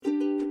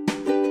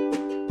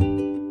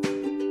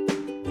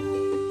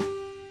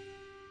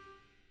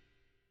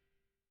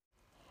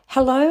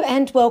Hello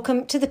and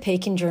welcome to the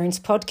Peak Endurance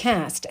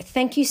Podcast.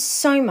 Thank you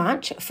so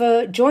much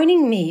for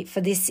joining me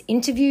for this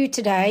interview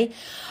today.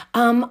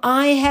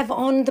 I have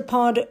on the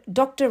pod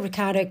Dr.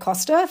 Ricardo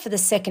Costa for the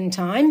second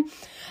time,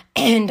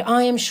 and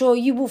I am sure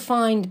you will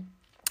find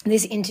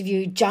this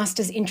interview just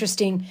as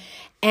interesting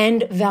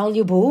and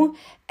valuable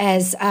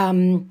as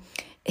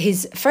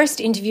his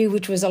first interview,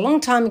 which was a long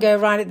time ago,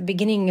 right at the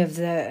beginning of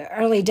the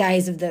early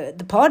days of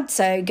the pod.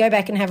 So go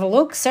back and have a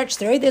look, search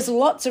through. There's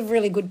lots of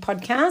really good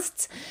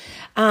podcasts.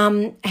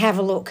 Have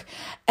a look.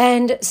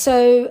 And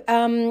so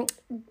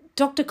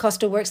Dr.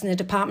 Costa works in the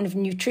Department of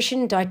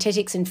Nutrition,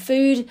 Dietetics and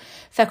Food,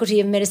 Faculty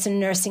of Medicine,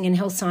 Nursing and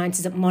Health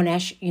Sciences at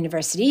Monash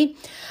University,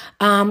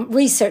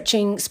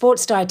 researching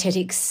sports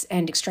dietetics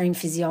and extreme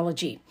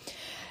physiology.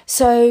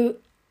 So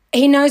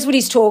he knows what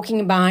he's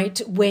talking about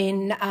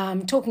when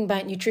talking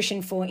about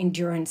nutrition for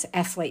endurance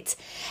athletes.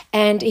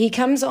 And he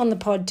comes on the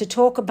pod to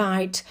talk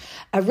about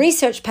a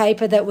research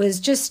paper that was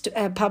just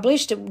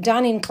published,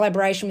 done in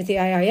collaboration with the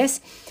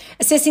AIS,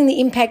 assessing the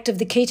impact of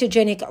the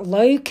ketogenic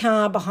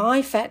low-carb,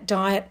 high-fat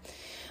diet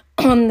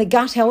on the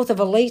gut health of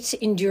elite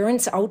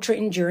endurance,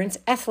 ultra-endurance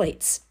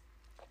athletes.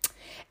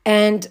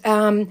 And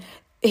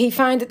he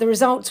found that the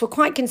results were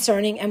quite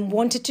concerning and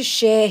wanted to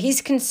share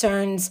his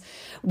concerns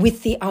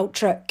with the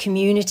ultra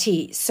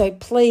community. So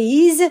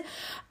please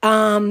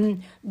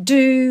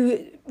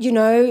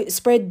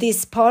spread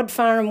this pod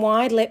far and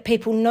wide, let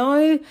people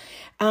know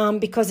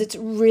because it's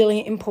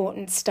really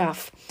important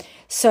stuff.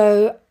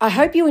 So I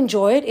hope you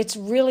enjoy it. It's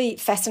really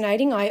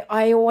fascinating.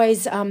 I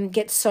always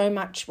get so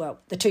much,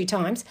 the two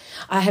times,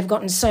 I have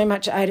gotten so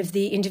much out of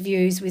the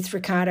interviews with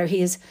Ricardo.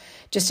 He is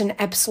just an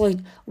absolute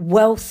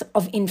wealth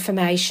of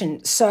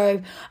information.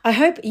 So I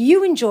hope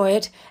you enjoy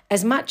it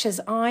as much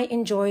as I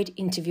enjoyed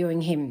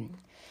interviewing him.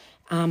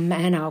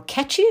 And I'll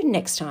catch you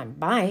next time.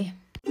 Bye.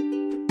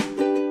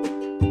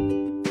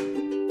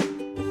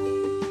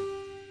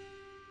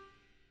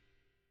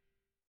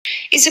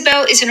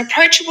 Isabel is an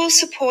approachable,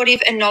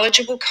 supportive and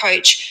knowledgeable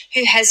coach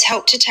who has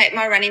helped to take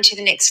my running to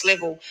the next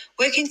level.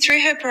 Working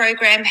through her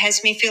program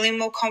has me feeling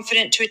more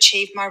confident to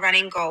achieve my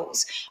running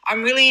goals.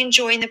 I'm really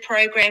enjoying the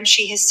program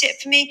she has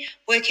set for me,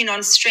 working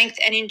on strength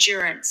and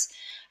endurance.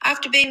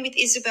 After being with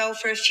Isabel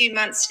for a few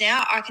months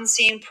now, I can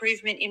see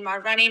improvement in my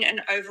running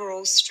and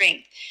overall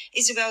strength.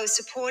 Isabel is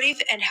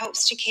supportive and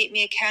helps to keep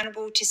me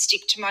accountable to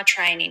stick to my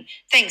training.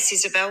 Thanks,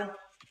 Isabel.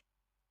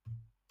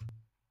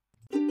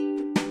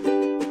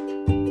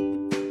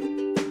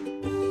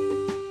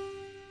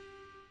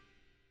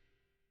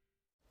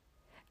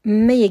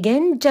 Me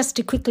again, just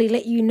to quickly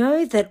let you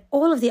know that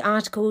all of the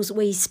articles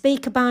we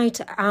speak about,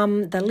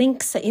 the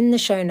links are in the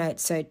show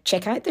notes, so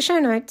check out the show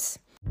notes.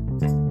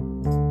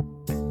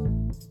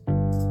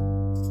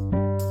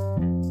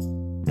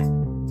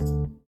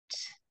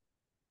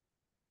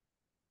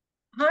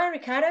 Hi,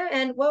 Ricardo,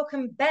 and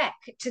welcome back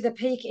to the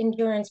Peak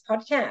Endurance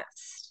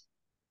Podcast.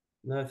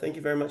 No, thank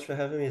you very much for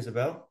having me,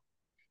 Isabel.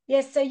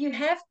 Yes, so you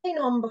have been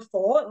on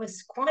before. It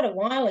was quite a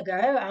while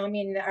ago,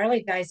 in the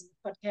early days of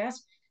the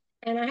podcast.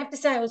 And I have to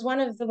say, it was one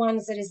of the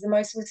ones that is the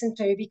most listened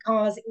to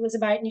because it was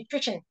about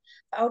nutrition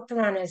for ultra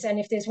runners. And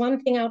if there's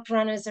one thing ultra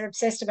runners are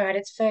obsessed about,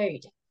 it's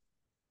food.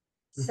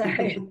 So,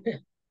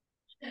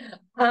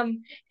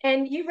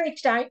 and you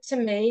reached out to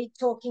me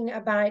talking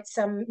about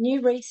some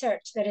new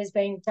research that has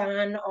been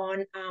done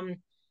on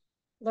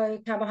low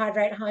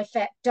carbohydrate, high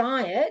fat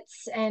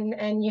diets,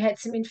 and you had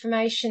some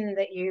information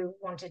that you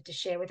wanted to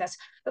share with us.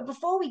 But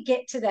before we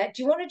get to that,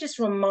 do you want to just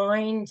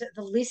remind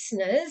the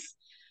listeners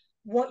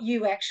what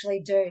you actually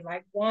do?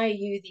 Like, why are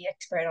you the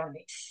expert on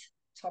this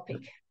topic?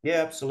 Yeah,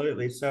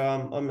 absolutely. So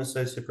I'm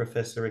Associate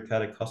Professor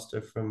Ricardo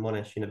Costa from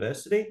Monash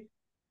University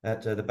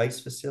at the base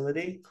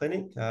facility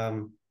clinic,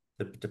 the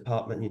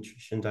Department of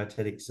Nutrition,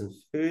 Dietetics and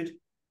Food.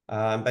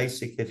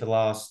 Basically for the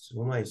last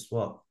almost,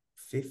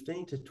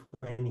 15 to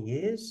 20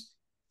 years,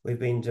 we've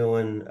been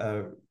doing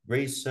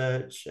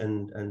research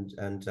and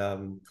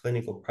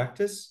clinical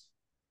practice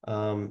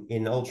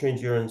in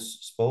ultra-endurance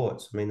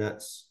sports. I mean,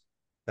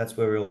 that's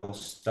where it all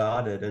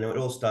started, and it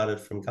all started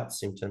from gut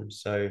symptoms.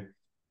 So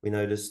we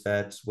noticed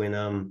that when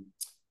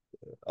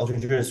ultra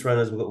endurance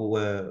runners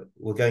were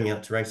going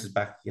out to races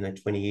back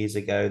 20 years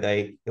ago,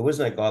 there was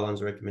no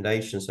guidelines or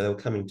recommendations, so they were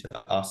coming to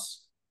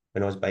us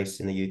when I was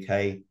based in the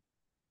UK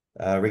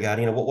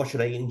regarding what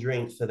should I eat and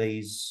drink for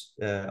these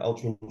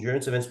ultra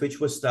endurance events, which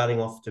was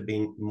starting off to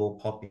be more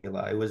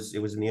popular. It was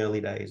in the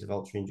early days of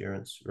ultra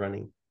endurance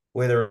running,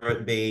 whether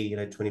it be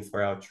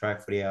 24-hour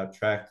track, 40-hour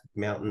track,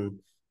 mountain,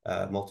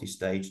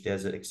 multi-stage,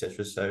 desert,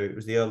 etc. So it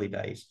was the early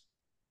days.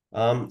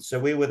 So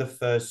we were the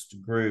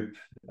first group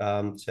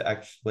to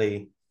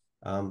actually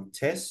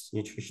test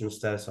nutritional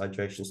status,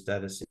 hydration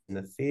status in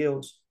the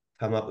field,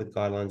 come up with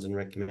guidelines and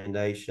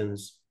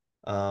recommendations,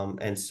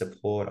 and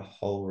support a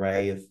whole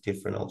array of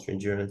different ultra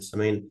endurance. I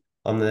mean,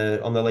 I'm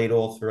the lead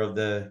author of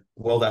the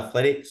World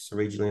Athletics,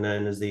 originally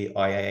known as the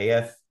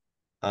IAAF,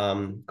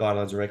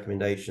 guidelines and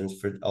recommendations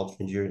for ultra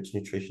endurance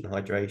nutrition and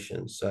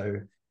hydration. So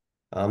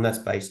that's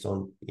based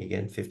on,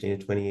 again, 15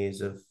 to 20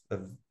 years of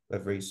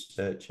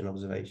research and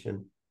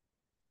observation.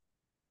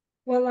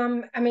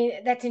 Well, I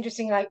mean, that's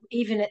interesting. Like,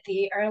 even at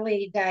the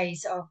early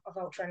days of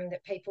ultra running,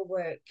 that people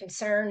were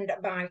concerned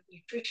about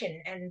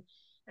nutrition, and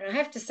I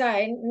have to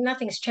say,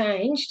 nothing's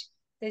changed.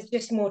 There's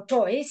just more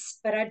choice,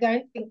 but I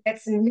don't think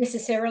that's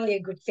necessarily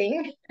a good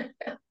thing.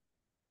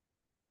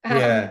 Um,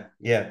 Yeah,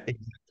 yeah,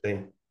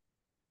 exactly.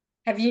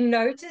 have you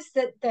noticed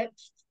that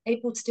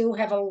people still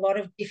have a lot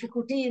of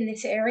difficulty in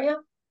this area?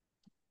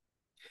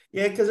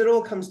 Yeah, because it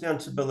all comes down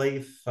to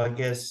belief, I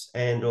guess,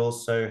 and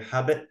also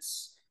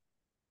habits.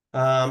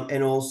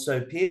 And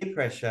also peer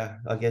pressure.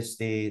 I guess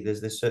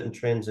there's certain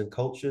trends and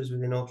cultures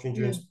within ultra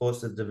endurance Mm,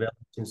 sports that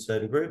developed in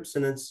certain groups,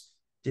 and it's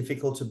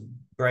difficult to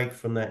break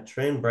from that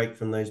trend, break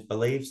from those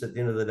beliefs. At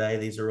the end of the day,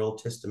 these are all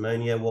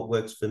testimonial. What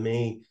works for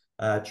me?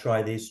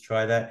 Try this,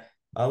 try that.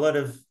 A lot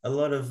of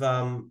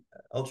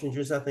ultra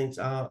endurance athletes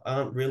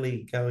aren't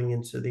really going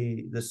into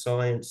the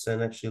science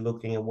and actually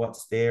looking at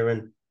what's there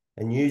and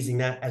using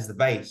that as the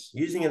base.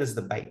 Using it as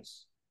the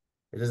base.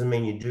 It doesn't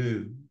mean you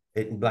do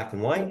it in black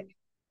and yeah. white.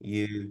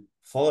 You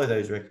follow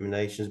those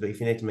recommendations, but if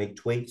you need to make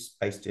tweaks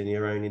based on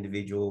your own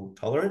individual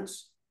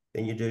tolerance,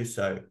 then you do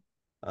so.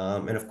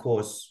 And of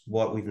course,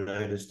 what we've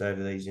noticed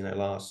over these,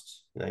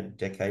 last,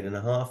 decade and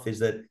a half is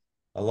that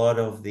a lot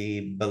of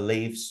the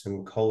beliefs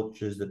and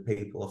cultures that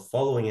people are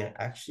following are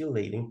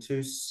actually leading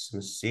to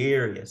some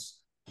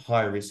serious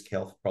high risk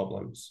health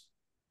problems.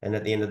 And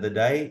at the end of the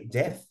day,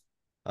 death.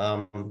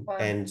 Wow.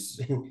 And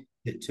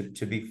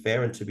to be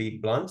fair and to be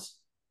blunt,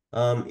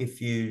 if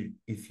you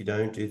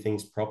don't do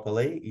things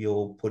properly,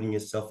 you're putting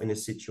yourself in a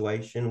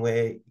situation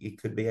where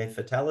it could be a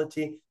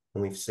fatality.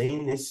 And we've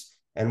seen this,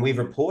 and we've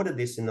reported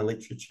this in the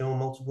literature on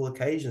multiple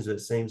occasions. It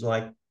seems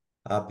like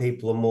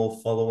people are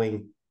more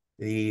following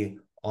the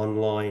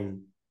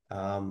online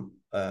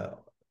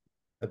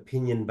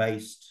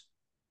opinion-based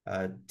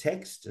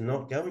text and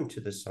not going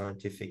to the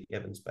scientific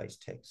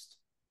evidence-based text.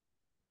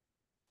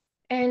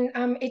 And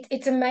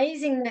it's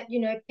amazing that,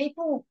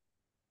 people,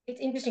 it's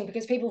interesting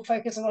because people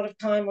focus a lot of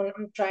time on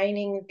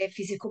training their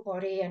physical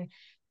body and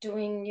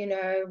doing,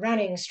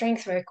 running,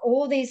 strength work,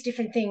 all these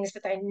different things,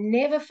 but they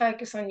never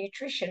focus on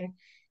nutrition.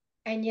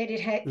 And yet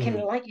can,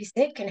 Mm. like you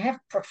said, can have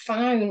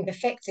profound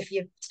effects if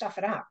you stuff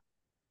it up.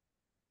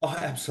 Oh,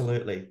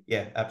 absolutely.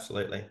 Yeah,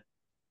 absolutely.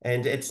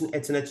 And it's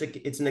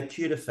an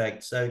acute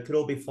effect, so it could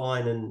all be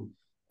fine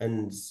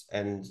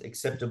and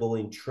acceptable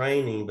in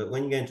training, but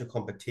when you go into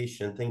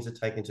competition, things are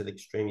taken to the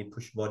extreme. You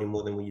push your body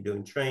more than when you're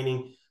doing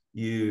training.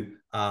 You're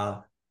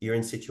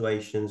in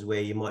situations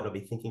where you might not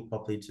be thinking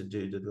properly to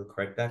do the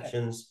correct Yeah.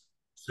 actions.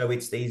 So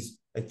it's these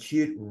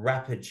acute,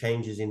 rapid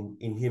changes in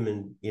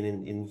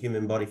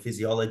human body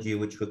physiology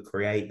which would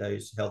create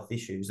those health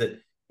issues that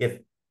if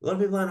a lot of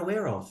people aren't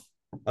aware of.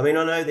 I mean,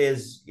 I know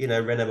there's,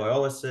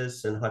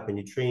 renoviolisis and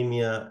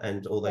hypernatremia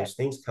and all Yeah. those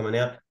things coming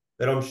out,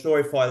 but I'm sure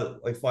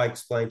if I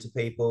explain to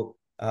people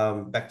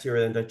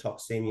bacterial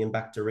endotoxemia and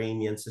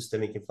bacteremia and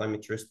systemic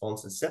inflammatory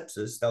response and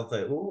sepsis, they'll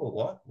think, oh,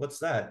 what? What's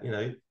that?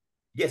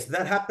 Yes,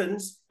 that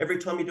happens every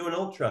time you do an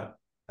ultra.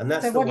 And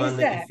that's So the what is one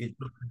that that? if you,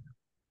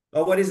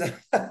 oh, what is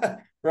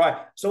that? Right.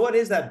 So what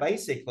is that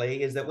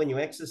basically is that when you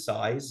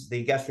exercise,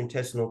 the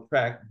gastrointestinal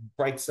tract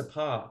breaks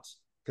apart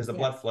because the Yeah.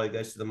 blood flow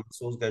goes to the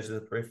muscles, goes to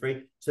the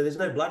periphery. So there's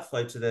no blood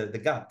flow to the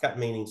gut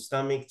meaning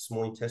stomach,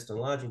 small intestine,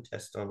 large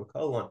intestine,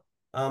 colon.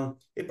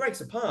 It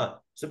breaks apart.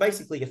 So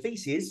basically your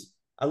feces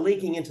are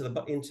leaking into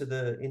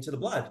the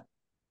blood.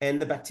 And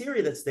the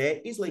bacteria that's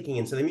there is leaking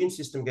in. So the immune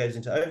system goes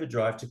into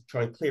overdrive to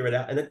try and clear it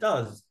out. And it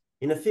does.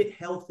 In a fit,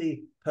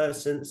 healthy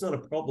person, it's not a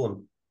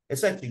problem.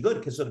 It's actually good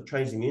because it sort of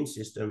trains the immune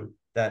system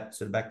that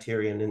sort of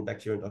bacteria and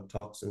bacterial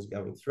toxins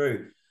going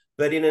through.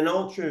 But in an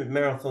ultra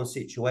marathon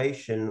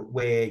situation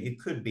where you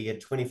could be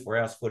at 24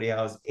 hours, 40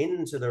 hours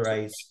into the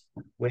race,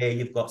 where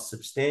you've got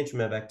substantial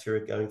amount of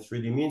bacteria going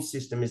through, the immune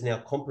system is now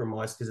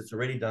compromised because it's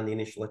already done the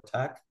initial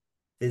attack.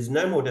 There's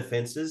no more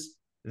defenses,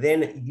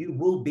 then you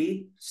will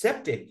be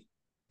septic.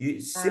 Wow.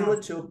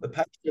 Similar to a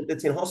patient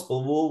that's in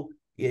hospital will,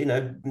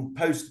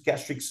 post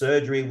gastric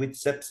surgery with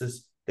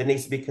sepsis that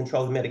needs to be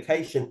controlled with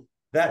medication.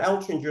 That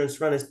ultra endurance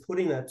run is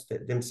putting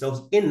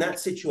themselves in that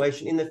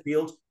situation in the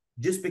field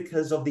just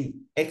because of the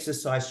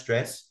exercise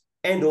stress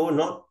and or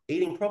not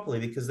eating properly,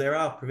 because there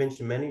are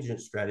prevention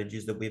management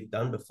strategies that we've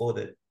done before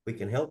that we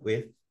can help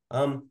with.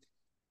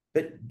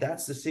 But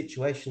that's the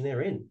situation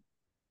they're in.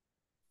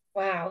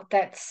 Wow.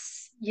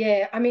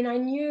 Yeah. I mean, I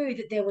knew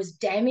that there was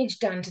damage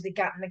done to the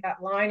gut and the gut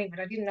lining,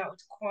 but I didn't know it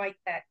was quite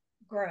that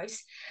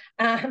gross.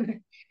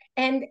 Um,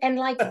 and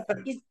like,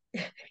 is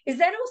is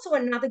that also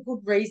another good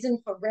reason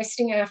for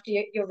resting after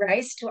your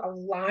race to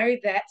allow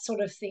that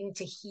sort of thing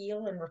to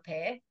heal and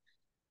repair?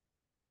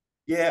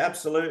 Yeah,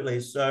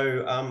 absolutely.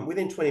 So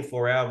within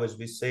 24 hours,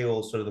 we see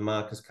all sort of the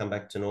markers come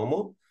back to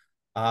normal.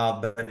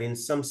 But in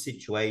some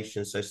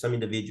situations, so some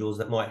individuals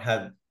that might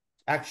have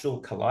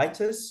actual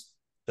colitis,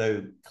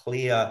 so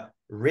clear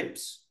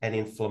rips and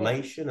Yeah.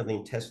 inflammation of the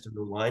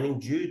intestinal lining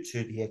due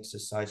to the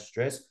exercise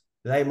stress,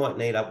 they might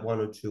need up 1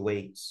 or 2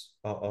 weeks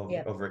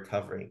Yeah. of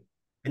recovery.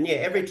 And yeah,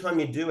 every Yeah. time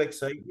you do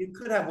exercise, you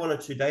could have 1 or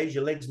 2 days,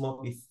 your legs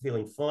might be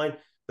feeling fine.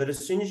 But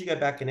as soon as you go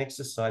back and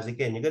exercise,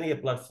 again, you're going to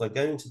get blood flow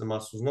going into the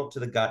muscles, not to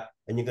the gut,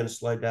 and you're going to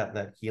slow down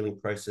that healing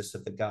process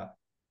of the gut.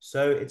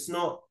 So it's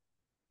not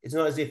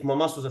as if my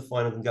muscles are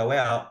fine and can go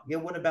out. Yeah,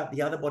 what about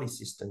the other body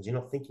systems? You're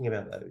not thinking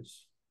about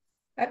those.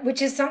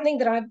 Which is something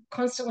that I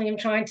constantly am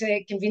trying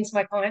to convince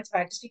my clients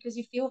about, just because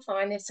you feel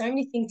fine. There's so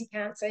many things you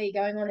can't see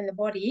going on in the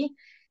body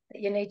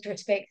that you need to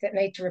respect, that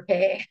need to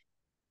repair.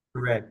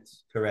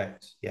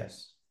 Correct.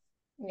 Yes.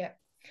 Yeah.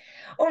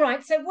 All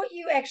right. So what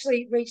you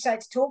actually reached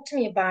out to talk to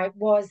me about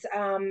was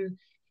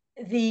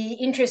the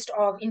interest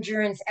of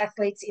endurance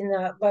athletes in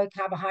the low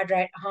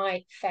carbohydrate,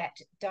 high fat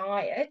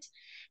diet.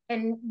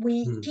 And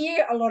we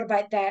hear a lot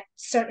about that,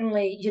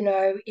 certainly,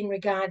 in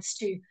regards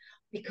to,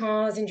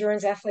 because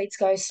endurance athletes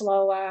go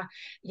slower,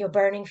 you're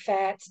burning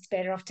fats, it's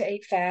better off to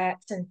eat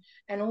fats,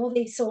 and all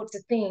these sorts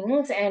of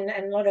things. And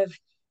a lot of,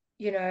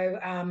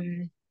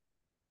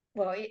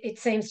 well, it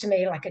seems to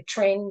me like a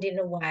trend in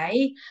a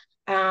way.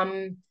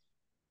 And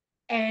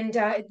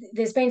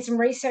there's been some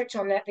research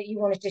on that you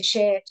wanted to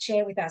share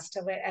with us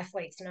to let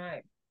athletes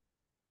know.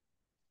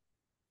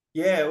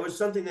 Yeah, it was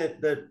something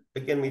that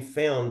again we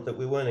found that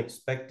we weren't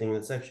expecting.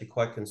 That's actually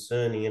quite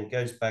concerning, and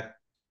goes back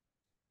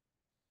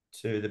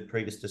to the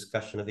previous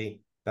discussion of the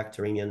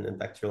bacterial and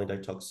bacterial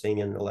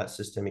endotoxemia and all that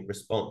systemic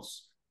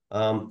response.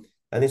 And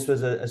this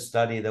was a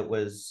study that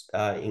was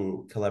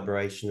in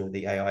collaboration with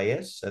the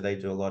AIS. So they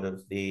do a lot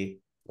of the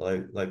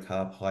low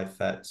carb, high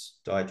fat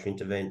dietary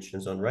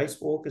interventions on race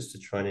walkers to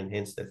try and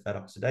enhance their fat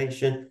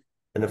oxidation.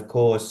 And of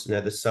course,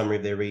 the summary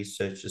of their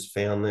research has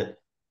found that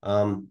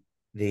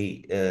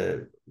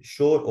the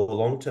short or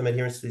long-term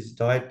adherence to this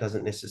diet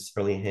doesn't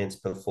necessarily enhance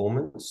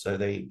performance. So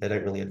they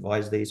don't really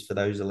advise these for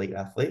those elite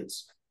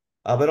athletes.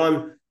 But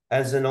I'm,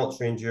 as an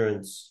ultra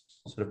endurance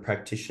sort of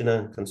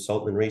practitioner,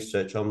 consultant, and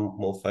research, I'm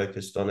more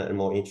focused on it and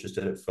more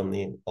interested in it from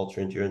the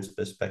ultra endurance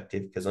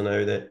perspective, because I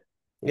know that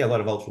a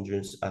lot of ultra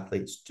endurance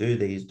athletes do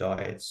these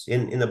diets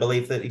in the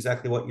belief that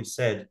exactly what you've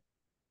said.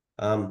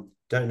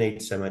 Don't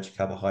need so much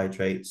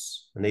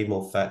carbohydrates. I need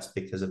more fats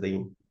because of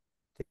the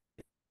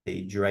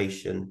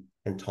duration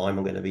and time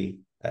I'm going to be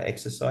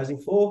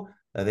exercising for.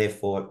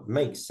 Therefore, it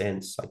makes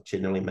sense, like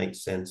generally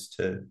makes sense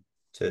to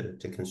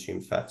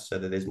consume fats so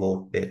that there's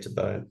more there to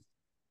burn.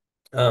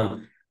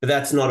 But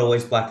that's not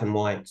always black and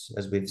white,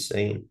 as we've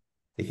seen.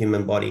 The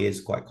human body is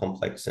quite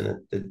complex,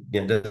 and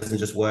it doesn't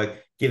just work.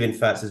 Given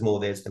fats, there's more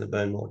there, it's going to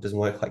burn more. It doesn't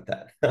work like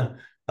that.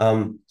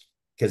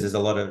 Because there's a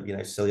lot of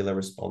cellular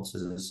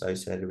responses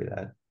associated with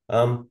that.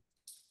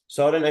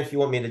 So I don't know if you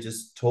want me to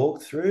just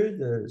talk through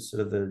the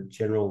sort of the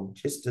general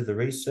gist of the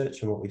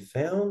research and what we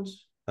found.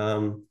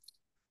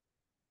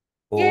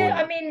 Yeah,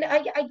 I mean,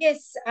 I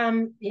guess,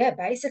 yeah,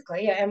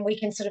 basically, and we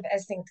can sort of,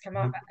 as things come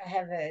up,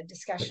 have a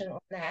discussion on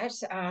that.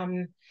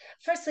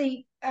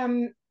 Firstly,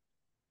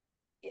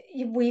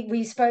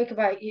 we spoke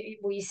about,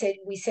 we said,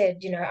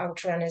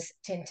 ultra runners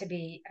tend to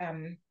be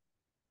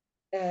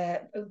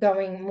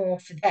going more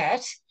for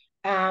that.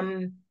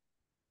 And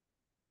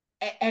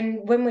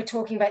when we're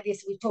talking about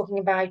this, we're talking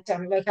about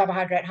low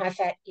carbohydrate, high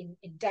fat in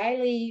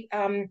daily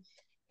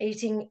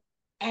eating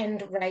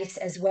and race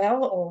as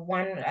well, or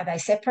are they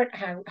separate?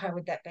 How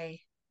would that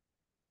be?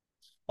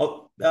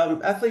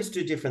 Athletes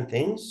do different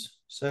things.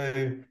 So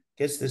I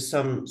guess there's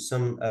some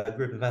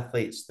group of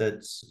athletes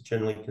that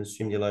generally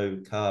consume your low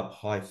carb,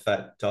 high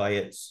fat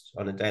diets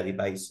on a daily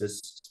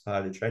basis as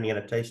part of the training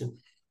adaptation.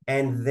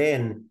 And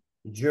then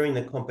during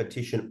the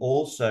competition,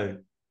 also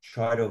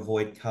try to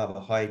avoid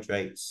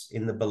carbohydrates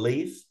in the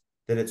belief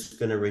that it's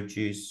going to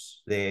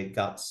reduce their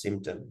gut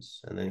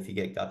symptoms. And then if you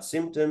get gut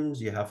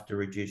symptoms, you have to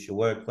reduce your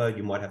workload.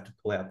 You might have to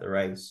pull out the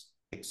race,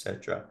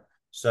 etc.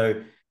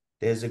 So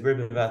there's a group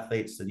of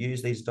athletes that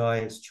use these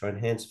diets, try and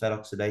enhance fat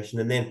oxidation,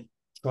 and then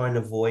try and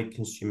avoid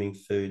consuming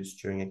foods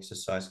during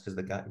exercise because of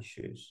the gut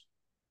issues.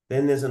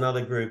 Then there's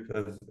another group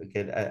of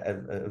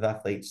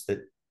athletes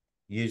that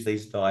use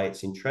these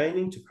diets in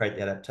training to create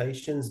the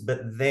adaptations,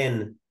 but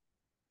then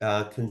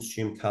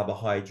consume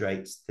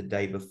carbohydrates the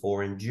day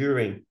before and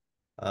during.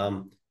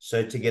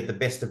 So to get the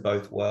best of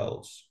both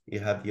worlds, you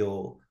have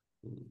your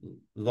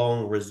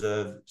long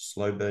reserve,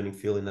 slow burning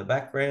fuel in the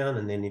background,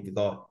 and then you've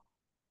got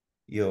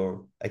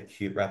your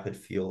acute rapid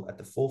fuel at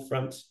the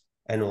forefront,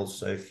 and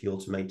also fuel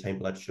to maintain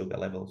blood sugar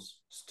levels,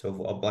 to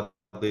avoid blood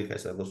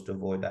glucose levels, to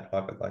avoid that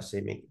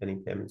hypoglycemic and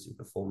impairments in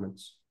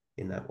performance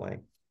in that way.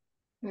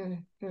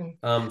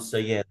 So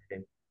yeah.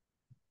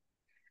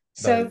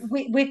 So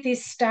with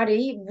this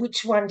study,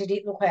 which one did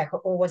it look like,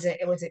 or was it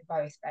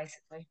both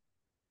basically?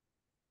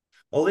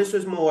 Well, this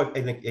was more,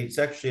 it's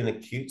actually an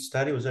acute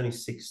study. It was only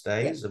 6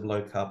 days of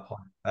low carb, high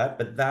fat,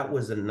 but that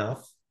was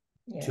enough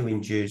to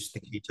induce the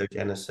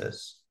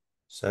ketogenesis.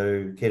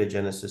 So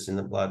ketogenesis in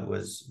the blood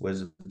was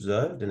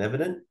observed and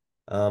evident.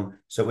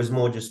 So it was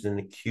more just an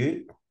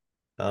acute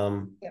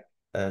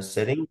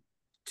setting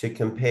to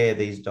compare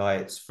these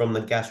diets from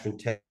the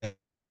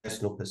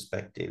gastrointestinal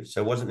perspective.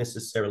 So it wasn't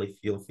necessarily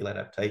fuel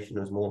adaptation.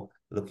 It was more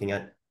looking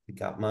at the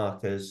gut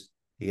markers,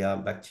 the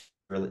bacterial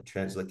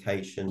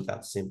translocation,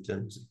 gut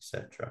symptoms,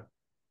 etc.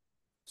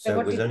 So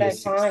it was only a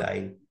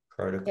 6-day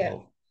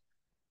protocol.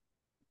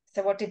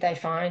 So what did they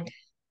find?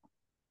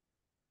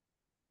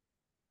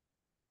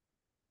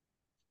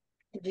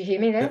 Did you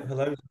hear me there?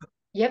 Hello?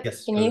 Yep.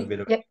 Yes, Can a you? bit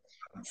of Yep.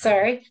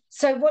 Sorry.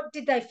 So what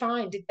did they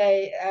find? Did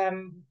they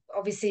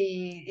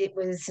obviously it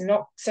was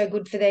not so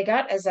good for their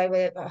gut as they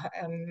were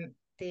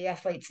the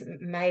athletes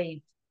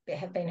may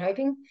have been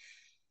hoping?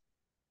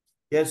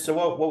 Yeah, so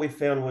what we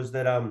found was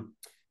that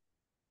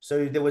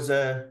so there was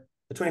a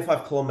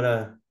 25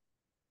 kilometer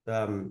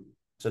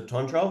so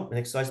time trial, an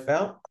exercise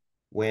bout,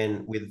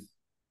 when with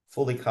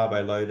fully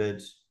carbo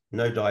loaded,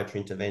 no dietary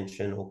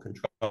intervention or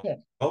Yeah.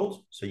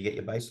 controlled. So you get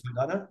your baseline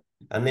data.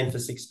 And then for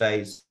 6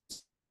 days,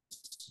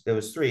 there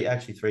was three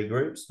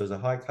groups. There was a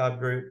high carb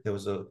group, there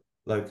was a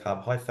low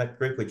carb, high fat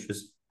group, which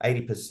was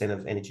 80%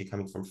 of energy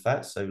coming from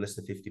fat, so less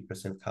than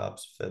 50%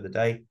 carbs for the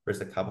day, whereas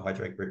the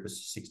carbohydrate group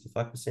was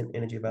 65%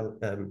 energy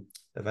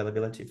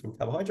availability from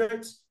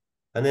carbohydrates.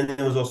 And then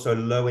there was also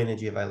low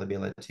energy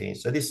availability.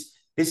 So this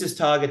is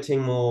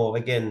targeting more,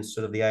 again,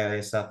 sort of the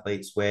AIS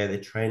athletes where they're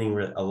training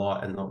a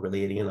lot and not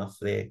really eating enough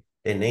for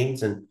their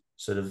needs, and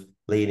sort of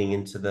leading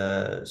into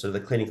the sort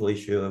of the clinical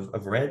issue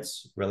of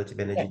REDS, relative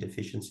energy Yeah.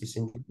 deficiency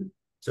syndrome.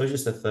 So it's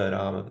just a third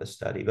arm of the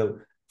study. But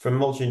from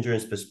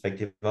multi-endurance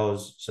perspective, I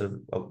was sort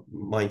of,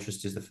 my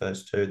interest is the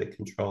first two, the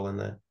control and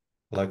the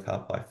low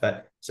carb, high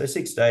fat. So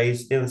 6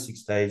 days, in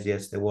 6 days,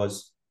 yes, there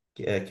was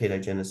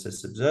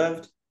ketogenesis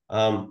observed.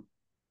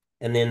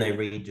 And then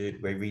we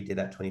redid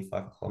that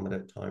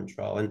 25-kilometer time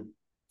trial. And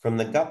from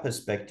the gut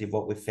perspective,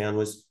 what we found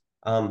was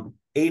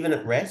even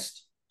at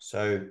rest,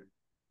 so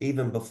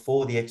even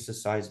before the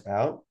exercise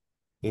bout,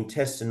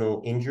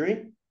 intestinal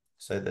injury,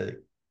 so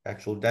the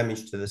actual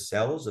damage to the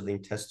cells of the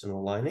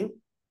intestinal lining,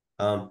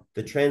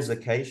 the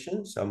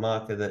translocation, so a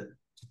marker that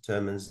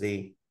determines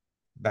the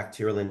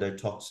bacterial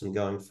endotoxin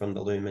going from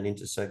the lumen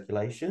into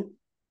circulation,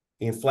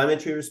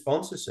 inflammatory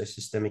responses, so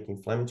systemic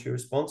inflammatory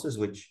responses,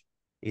 which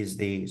is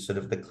the sort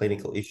of the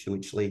clinical issue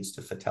which leads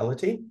to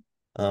fatality,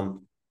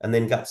 and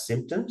then gut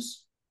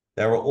symptoms.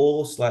 They were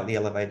all slightly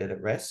elevated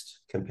at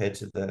rest compared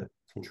to the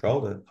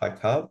control, the high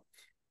carb.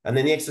 And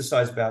then the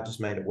exercise bout just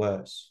made it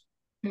worse.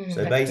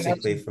 So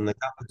basically, from the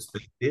gut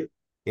perspective,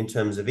 in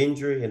terms of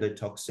injury,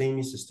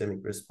 endotoxemia, systemic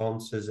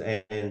responses,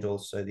 and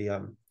also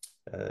the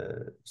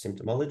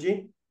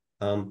symptomology,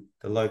 the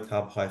low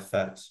carb, high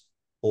fats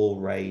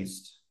all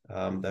raised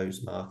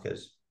those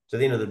markers. So at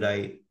the end of the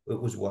day,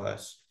 it was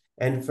worse.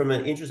 And from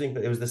an interesting,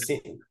 it was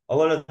a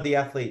lot of the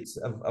athletes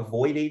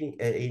avoid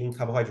eating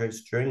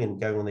carbohydrates during and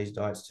going on these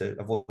diets to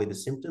avoid the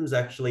symptoms.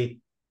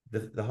 Actually,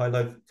 the high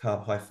low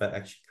carb, high fat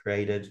actually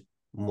created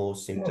more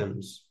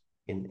symptoms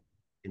in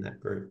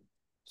that group.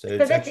 So it's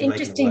that's actually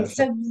making it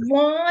interesting. worse.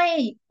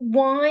 So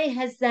why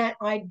has that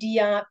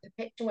idea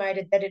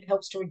perpetuated that it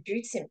helps to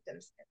reduce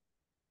symptoms?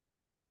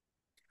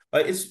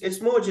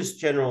 It's more just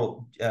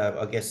general,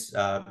 I guess,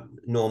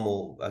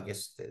 normal, I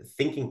guess,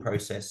 thinking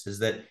process is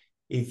that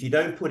if you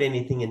don't put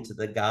anything into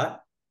the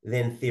gut,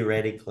 then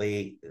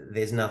theoretically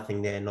there's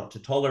nothing there not to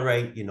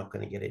tolerate. You're not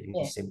going to get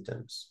any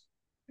symptoms.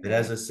 But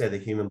as I said, the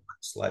human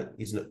body's like,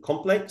 isn't it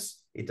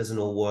complex? It doesn't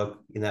all work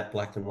in that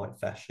black and white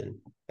fashion.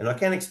 And I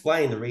can't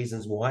explain the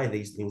reasons why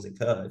these things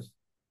occurred.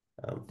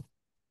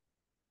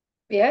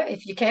 Yeah,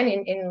 if you can,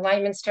 in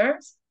layman's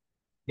terms.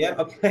 Yeah,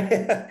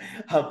 okay.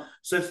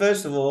 So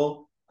first of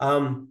all,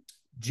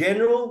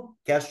 general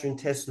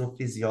gastrointestinal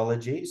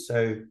physiology,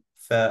 so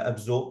for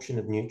absorption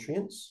of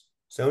nutrients.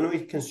 So when we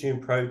consume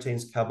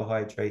proteins,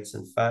 carbohydrates,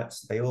 and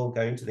fats, they all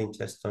go into the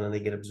intestine and they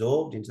get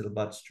absorbed into the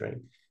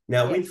bloodstream.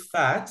 Now, with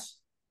fat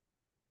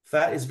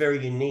is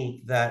very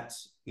unique that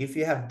if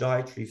you have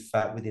dietary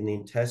fat within the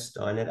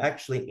intestine, it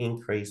actually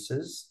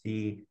increases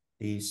the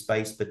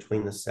space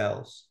between the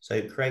cells. So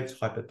it creates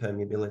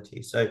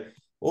hyperpermeability. So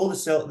all the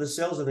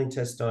cells of the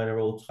intestine are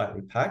all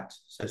tightly packed.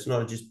 So it's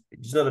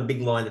not a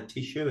big line of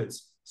tissue.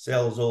 It's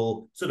cells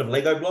all sort of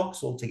Lego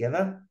blocks all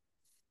together.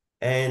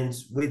 And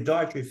with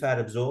dietary fat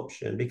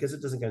absorption, because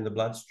it doesn't go in the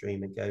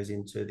bloodstream, it goes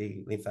into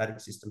the lymphatic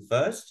system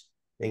first,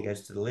 then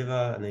goes to the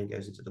liver, and then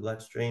goes into the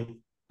bloodstream.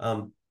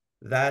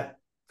 That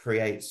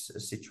creates a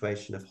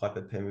situation of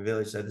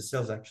hyperpermeability. So the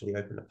cells actually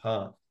open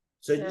apart.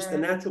 So just the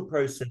natural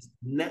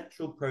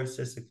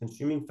process of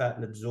consuming fat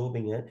and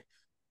absorbing it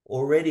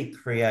already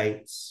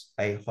creates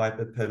a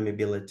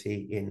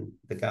hyperpermeability in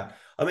the gut.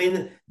 I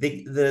mean,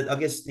 I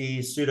guess the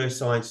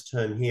pseudoscience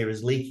term here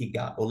is leaky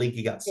gut or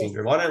leaky gut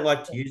syndrome. I don't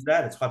like to use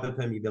that. It's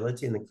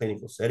hyperpermeability in the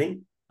clinical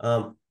setting.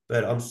 But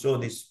I'm sure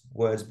this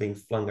word's being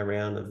flung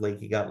around of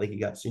leaky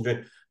gut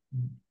syndrome.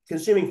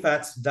 Consuming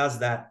fats does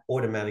that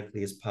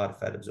automatically as part of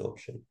fat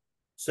absorption.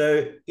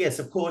 So yes,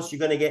 of course, you're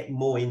going to get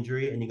more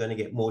injury and you're going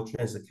to get more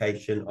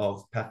translocation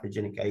of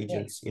pathogenic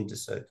agents into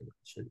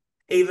circulation,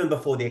 even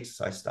before the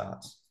exercise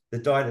starts. The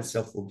diet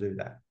itself will do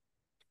that.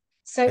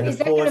 So is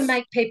that going to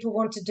make people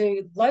want to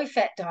do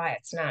low-fat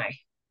diets now?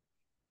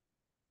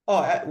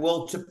 Oh,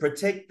 well, to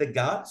protect the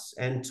guts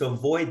and to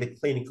avoid the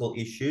clinical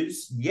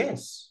issues,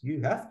 yes,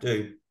 you have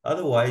to.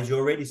 Otherwise, you're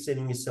already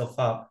setting yourself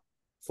up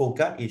for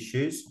gut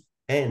issues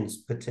and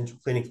potential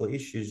clinical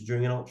issues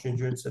during an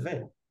ultra-endurance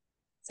event.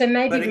 So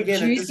maybe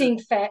reducing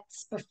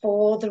fats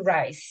before the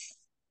race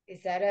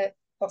Is that a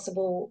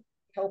possible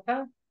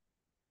helper?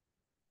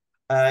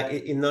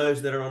 In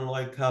those that are on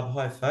low carb,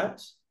 high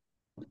fat,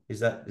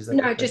 is that your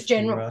No, just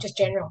question you're general, just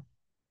asking? general.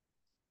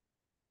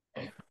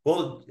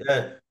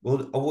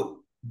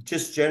 Well,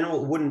 just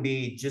general, it wouldn't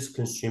be just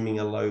consuming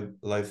a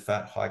low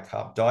fat, high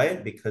carb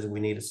diet, because we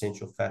need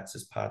essential fats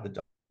as part of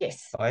the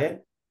Yes.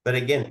 diet. But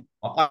again,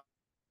 I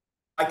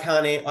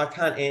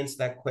can't answer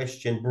that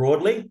question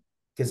broadly,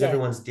 because Yeah.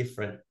 everyone's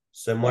different.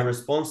 So my Yeah.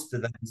 response to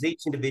that is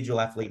each individual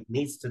athlete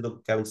needs to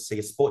go and see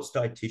a sports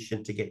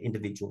dietitian to get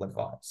individual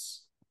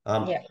advice.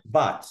 Yeah.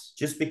 But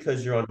just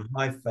because you're on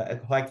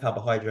a high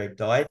carbohydrate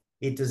diet,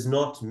 it does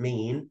not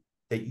mean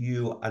that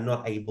you are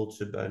not able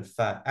to burn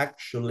fat.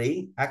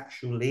 Actually,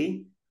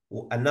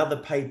 another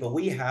paper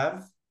we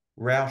have,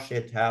 Rausch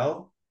et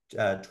al.,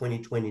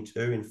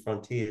 2022 in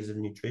Frontiers of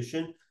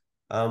Nutrition,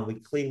 we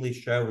clearly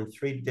show in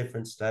 3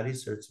 different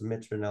studies, so it's a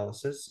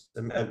meta-analysis,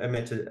 a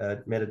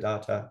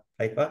metadata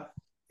paper,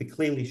 we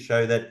clearly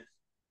show that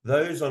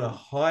those on a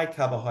high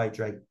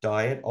carbohydrate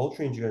diet,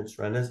 ultra endurance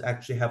runners,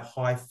 actually have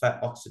high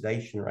fat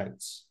oxidation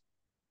rates,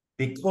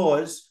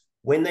 because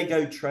when they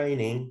go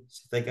training,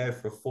 if they go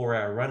for a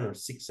 4-hour run or a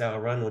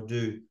 6-hour run, or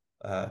do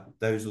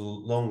those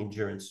long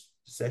endurance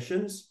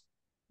sessions,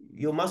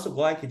 your muscle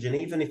glycogen,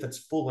 even if it's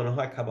full on a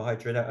high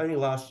carbohydrate, only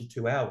lasts you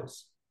 2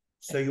 hours.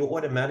 So you're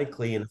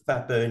automatically in a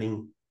fat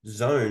burning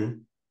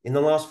zone in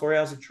the last 4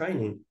 hours of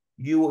training.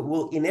 You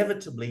will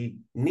inevitably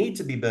need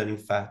to be burning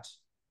fat.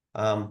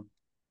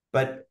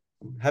 But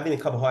having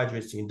the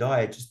carbohydrates in your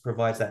diet just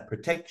provides that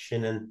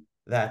protection and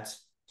that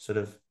sort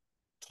of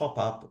top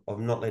up of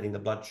not letting the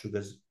blood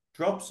sugars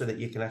drop, so that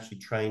you can actually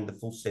train the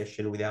full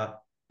session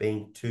without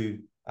being too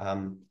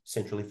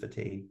centrally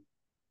fatigued.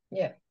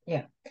 Yeah.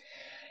 Yeah.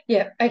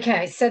 Yeah.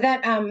 Okay. So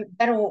that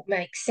all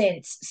makes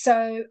sense.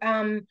 So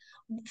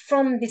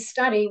from this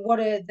study, what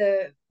are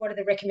the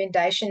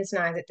recommendations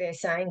now that they're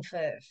saying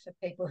for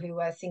people who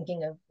are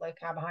thinking of low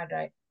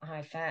carbohydrate,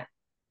 high fat?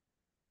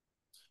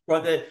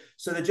 Right.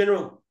 So the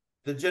general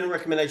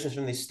recommendations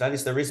from these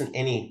studies, there isn't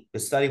any. The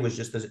study was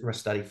just a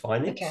study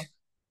findings. Okay.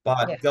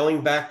 But Yeah.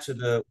 going back to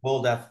the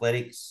World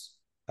Athletics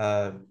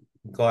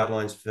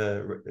guidelines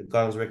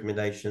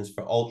recommendations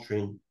for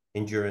ultra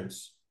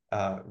endurance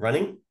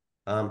running,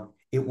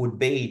 it would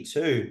be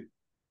to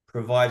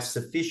provide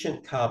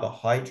sufficient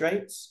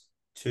carbohydrates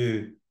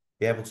to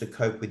be able to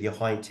cope with your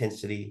high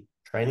intensity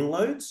training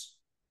loads.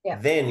 Yeah.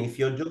 Then, if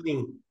you're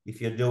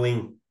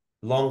doing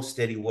long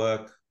steady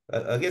work,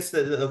 I guess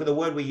the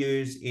word we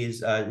use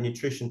is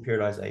nutrition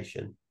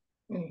periodization.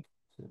 Mm.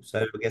 So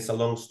I guess a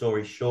long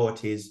story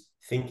short is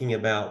thinking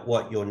about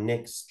what your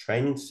next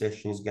training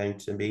session is going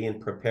to be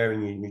and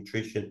preparing your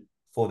nutrition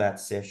for that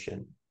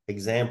session.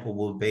 Example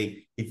will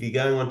be if you're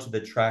going onto the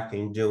track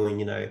and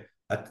doing,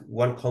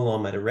 1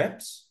 kilometer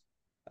reps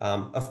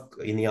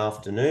in the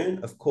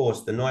afternoon. Of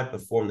course, the night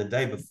before and the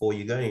day before,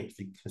 you're going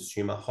to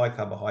consume a high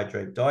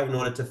carbohydrate diet in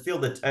order to fill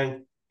the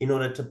tank, in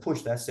order to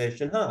push that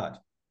session hard.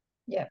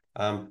 Yeah.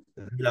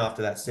 Then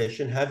after that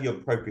session, have your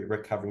appropriate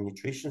recovery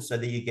nutrition so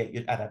that you get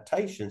your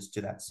adaptations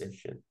to that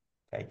session.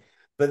 Okay.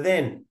 But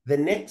then the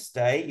next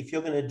day, if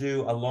you're going to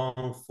do a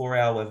long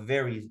 4-hour,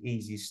 very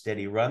easy,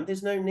 steady run,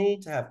 there's no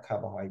need to have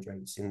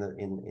carbohydrates in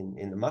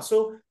the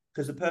muscle,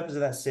 because the purpose of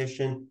that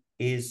session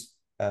is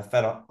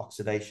fat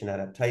oxidation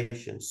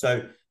adaptation.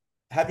 So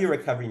have your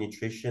recovery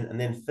nutrition, and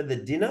then for the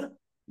dinner,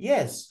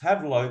 yes,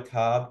 have low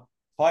carb,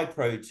 high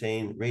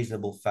protein,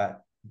 reasonable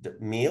fat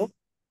meal.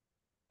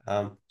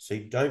 So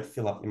you don't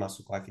fill up your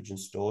muscle glycogen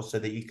store, so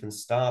that you can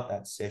start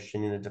that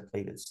session in a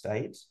depleted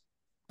state.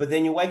 But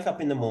then you wake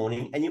up in the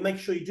morning and you make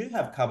sure you do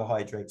have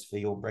carbohydrates for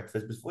your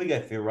breakfast before you go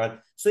for your run.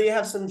 So you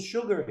have some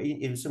sugar,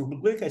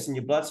 some glucose in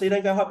your blood, so you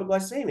don't go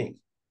hypoglycemic.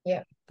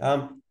 Yeah.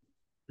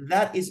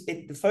 That is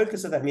it. The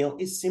focus of that meal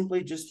is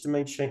simply just to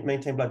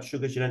maintain blood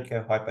sugars. You don't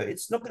go hypo.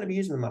 It's not going to be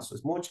used in the muscle.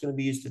 It's more just going to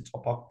be used to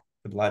top up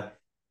the blood.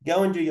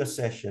 Go and do your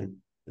session.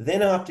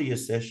 Then after your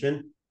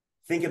session,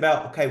 think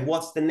about, okay,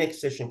 what's the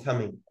next session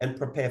coming, and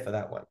prepare for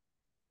that one.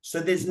 So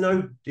there's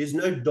no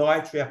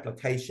dietary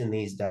application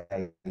these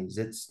days.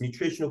 It's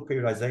nutritional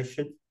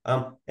periodization,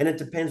 and it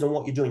depends on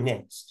what you're doing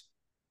next.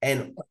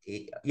 And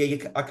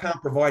I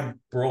can't provide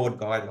broad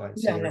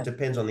guidelines here. It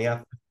depends on the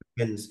athlete.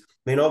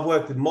 I mean, I've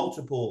worked with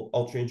multiple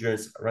ultra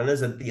endurance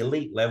runners at the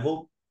elite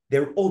level.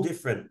 They're all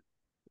different.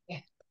 Yeah.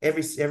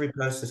 Every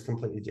person is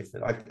completely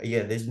different.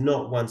 There's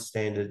not one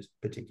standard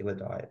particular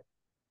diet.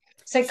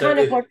 So kind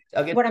of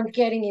what I'm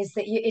getting is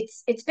that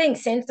it's being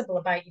sensible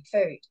about your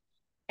food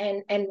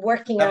and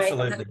working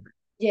absolutely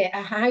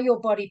out how your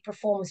body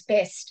performs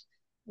best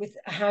with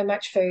how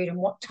much food and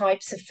what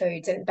types of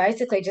foods, and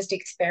basically just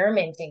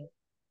experimenting.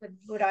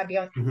 Would I be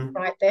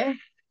right there?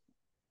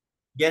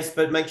 Yes,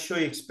 but make sure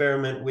you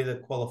experiment with a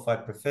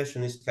qualified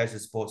professional, in this case a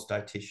sports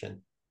dietitian.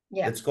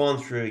 Yeah. That's gone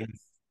through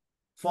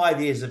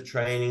 5 years of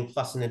training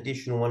plus an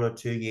additional 1 or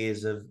 2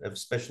 years of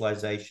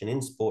specialization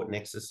in sport and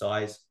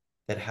exercise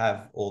that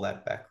have all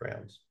that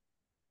background.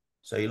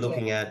 So you're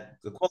looking at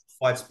the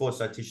qualified sports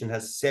dietitian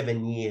has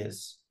 7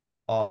 years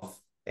of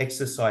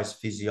exercise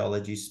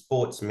physiology,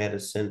 sports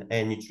medicine,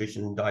 and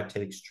nutrition and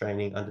dietetics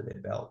training under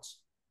their belts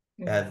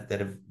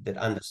that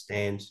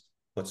understand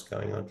what's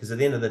going on. Because at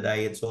the end of the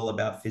day, it's all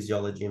about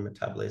physiology and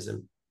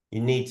metabolism.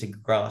 You need to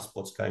grasp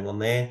what's going on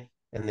there,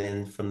 and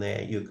then from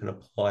there you can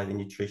apply the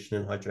nutrition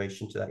and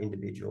hydration to that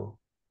individual.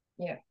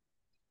 Yeah.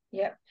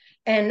 Yeah.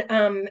 And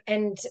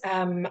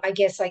I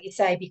guess, like you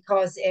say,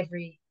 because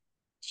every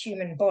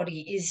human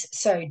body is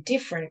so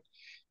different,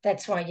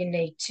 that's why you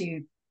need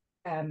to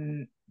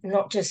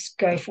not just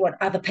go for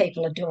what other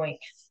people are doing.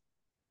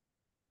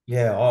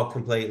 Yeah, oh,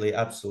 completely,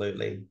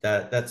 absolutely.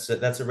 That's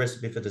a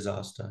recipe for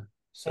disaster.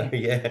 So Yeah.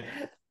 yeah,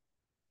 Yeah,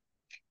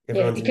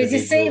 everyone's because you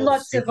see individual.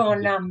 lots of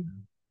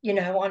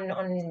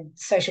on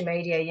social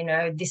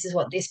media, this is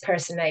what this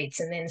person eats,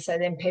 and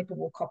then people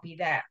will copy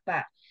that,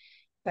 but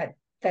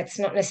that's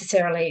not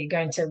necessarily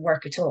going to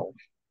work at all.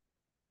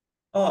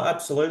 Oh,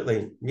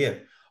 absolutely. Yeah.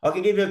 I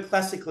can give you a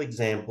classical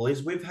example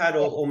is we've had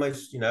Yeah.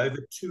 almost,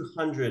 over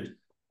 200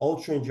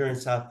 ultra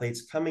endurance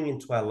athletes coming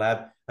into our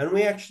lab, and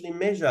we actually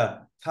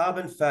measure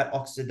carbon fat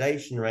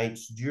oxidation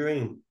rates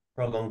during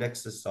prolonged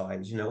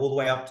exercise, all the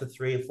way up to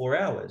 3 or 4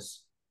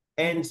 hours.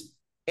 And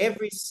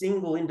every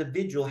single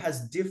individual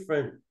has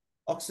different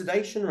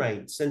oxidation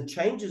rates and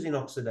changes in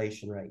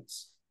oxidation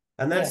rates.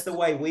 And Yeah. that's the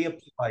way we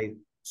apply.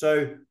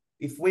 So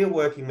if we're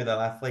working with an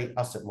athlete,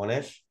 us at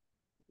Monash,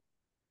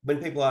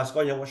 when people ask,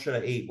 oh, what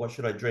should I eat? What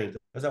should I drink? I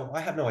was like,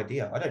 I have no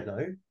idea. I don't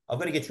know. I've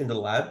got to get you into the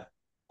lab.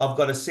 I've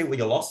got to see what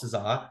your losses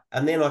are.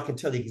 And then I can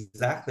tell you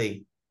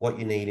exactly what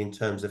you need in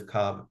terms of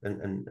carb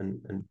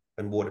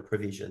and water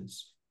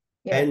provisions.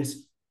 Yeah. And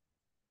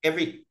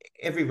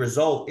every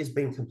result has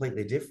been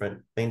completely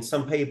different. I mean,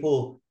 some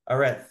people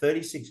are at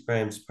 36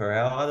 grams per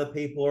hour. Other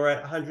people are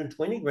at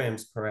 120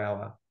 grams per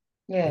hour.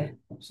 Yeah.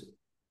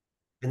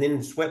 And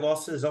then sweat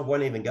losses, I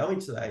won't even go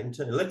into that.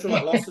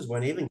 Electrolyte losses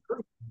won't even go.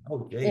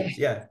 Oh, Yeah. geez,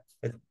 yeah.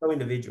 It's so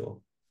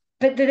individual.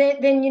 But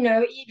then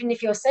even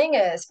if you're seeing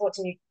a sports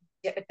and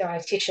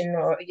dietitian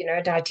or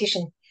a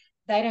dietitian,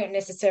 they don't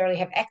necessarily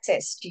have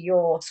access to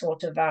your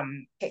sort of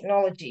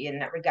technology in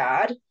that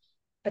regard,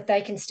 but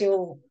they can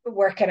still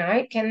work it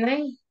out, can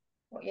they?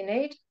 What you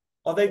need?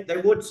 Oh, they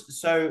would.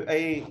 So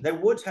they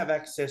would have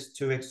access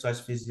to exercise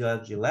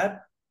physiology lab,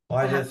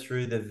 either Uh-huh.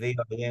 through the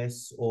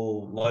VIS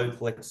or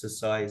local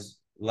exercise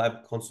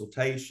lab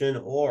consultation,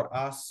 or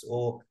us,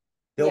 or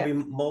there'll Yeah.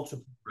 be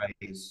multiple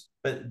ways.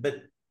 But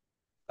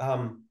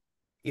um,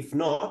 if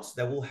not,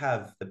 they will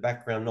have the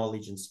background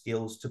knowledge and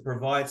skills to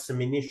provide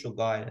some initial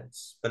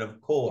guidance. But of Yeah.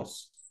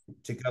 course,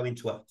 to go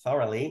into it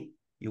thoroughly,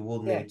 you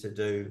will Yeah. need to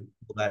do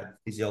all that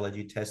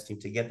physiology testing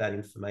to get that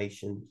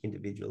information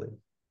individually.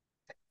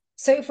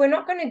 So if we're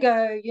not going to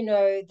go,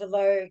 the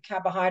low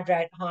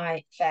carbohydrate,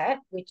 high fat,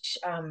 which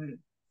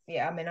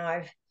yeah, I mean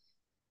I've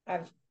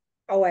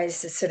always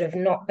sort of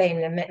not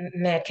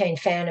been a keen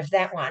fan of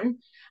that one.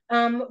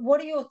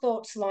 What are your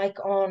thoughts like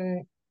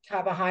on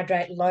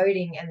carbohydrate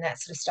loading and that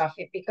sort of stuff?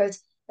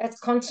 Because that's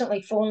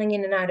constantly falling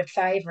in and out of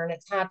favor, and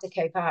it's hard to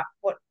keep up.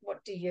 What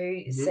do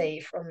you Mhm. see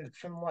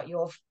from what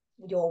your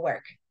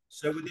work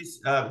So with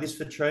this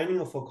for training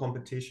or for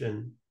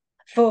competition?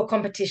 for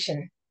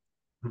competition?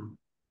 Hmm.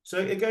 So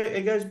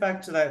it goes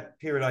back to that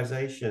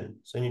periodization,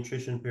 so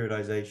nutrition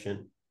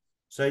periodization.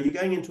 So you're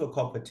going into a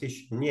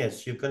competition,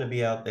 yes, you're going to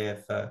be out there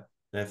for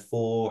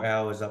 4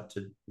 hours up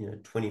to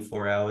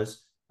 24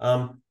 hours.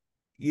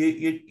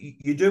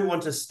 You do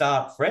want to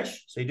start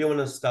fresh, so you do want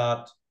to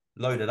start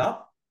loaded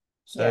up.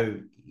 Yeah, So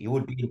it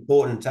would be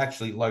important to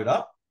actually load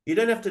up. You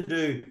don't have to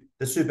do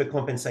the super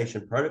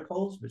compensation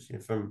protocols, which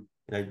from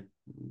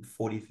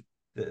 40,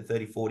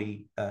 30,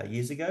 40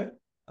 years ago.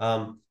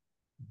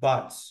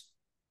 But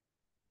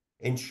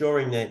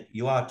ensuring that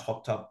you are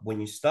topped up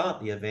when you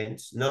start the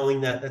event,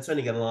 knowing that that's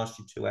only going to last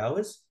you 2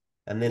 hours.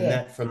 And then yeah,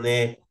 that from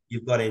there,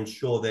 you've got to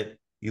ensure that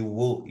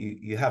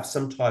you have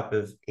some type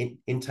of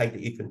intake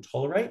that you can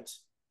tolerate.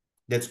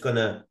 That's going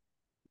to,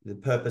 the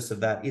purpose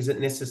of that isn't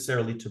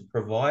necessarily to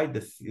provide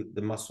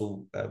the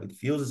muscle with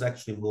fuels, is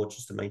actually more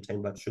just to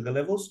maintain blood sugar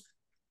levels.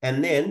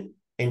 And then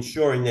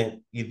ensuring that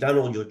you've done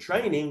all your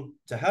training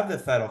to have the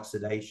fat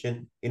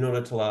oxidation in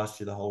order to last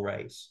you the whole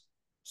race. yeah,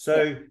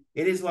 So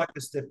it is like a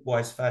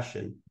stepwise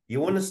fashion.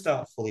 You want to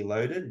start fully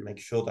loaded, make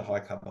sure the high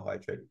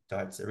carbohydrate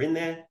diets are in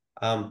there.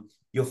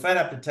 Your fat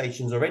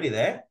adaptation is already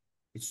there.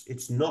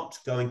 It's not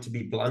going to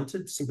be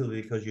blunted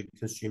simply because you're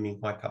consuming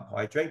high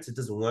carbohydrates. It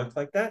doesn't work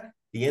like that.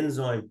 The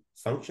enzyme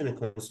function and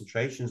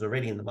concentration is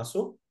already in the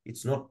muscle.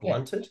 It's not yeah,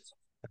 blunted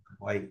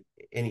by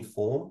any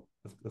form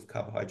of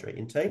carbohydrate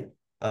intake.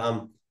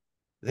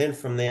 Then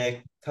from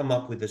there, come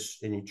up with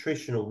a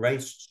nutritional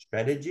race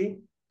strategy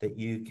that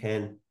you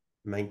can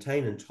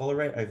maintain and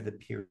tolerate over the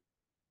period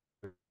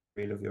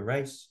of your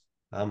race.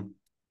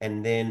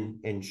 And then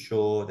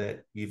ensure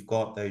that you've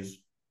got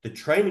the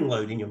training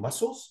load in your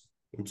muscles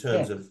in yeah,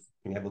 terms of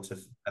being able to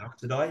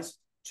oxidize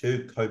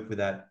to cope with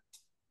that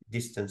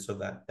distance of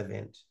that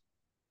event.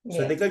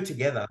 So yeah. they go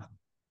together.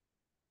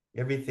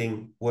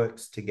 Everything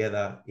works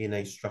together in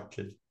a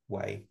structured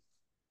way.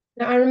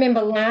 Now, I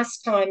remember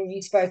last time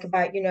you spoke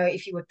about,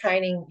 if you were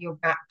training your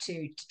gut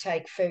to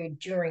take food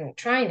during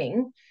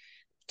training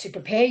to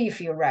prepare you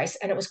for your race,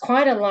 and it was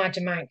quite a large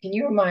amount. Can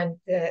you remind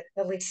the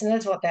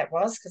listeners what that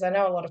was? Because I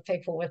know a lot of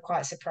people were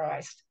quite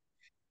surprised.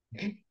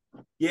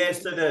 Yeah,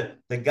 so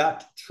the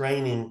gut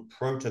training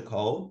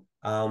protocol,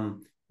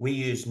 we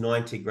use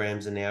 90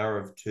 grams an hour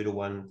of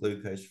 2-to-1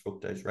 glucose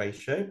fructose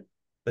ratio,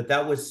 but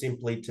that was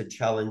simply to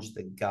challenge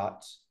the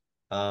gut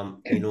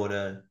in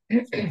order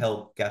to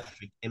help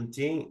gastric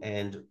emptying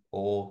and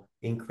or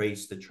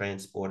increase the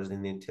transporters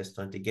in the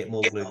intestine to get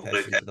more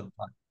glucose into the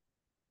blood.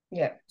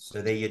 Yeah.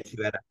 So they're your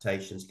two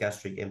adaptations,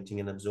 gastric emptying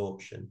and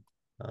absorption.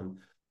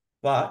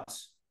 But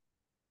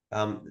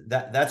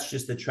that's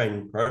just the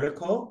training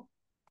protocol.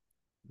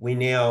 We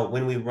now,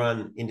 when we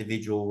run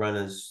individual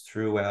runners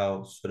through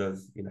our sort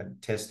of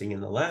testing in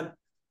the lab,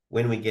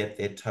 when we get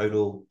their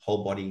total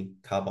whole body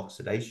carb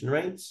oxidation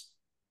rates,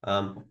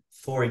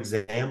 for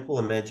example,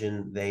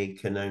 imagine they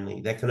can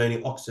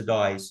only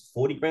oxidize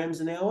 40 grams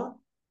an hour,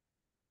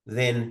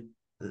 then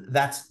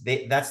that's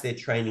their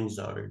training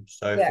zone.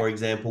 So Yeah. for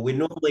example, we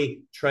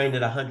normally train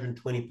at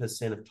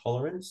 120% of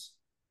tolerance.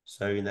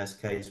 So in this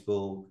case,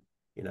 we'll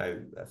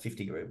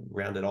 50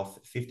 rounded off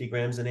 50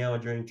 grams an hour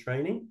during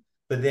training,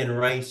 but then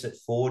race at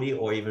 40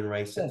 or even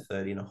race at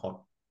 30 in a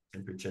hot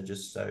temperature,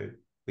 just so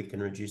we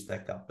can reduce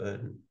that gut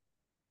burden.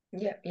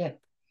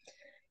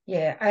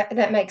 Yeah,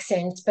 that makes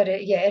sense. But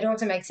it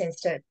also makes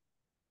sense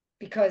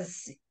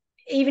because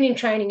even in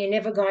training, you're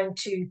never going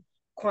to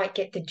quite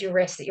get the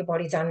duress that your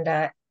body's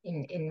under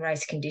in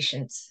race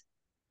conditions.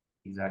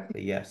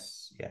 Exactly.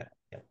 Yes. Yeah.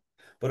 Yeah.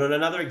 But on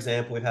another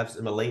example, we have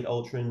some elite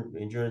ultra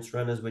endurance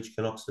runners which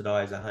can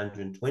oxidize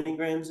 120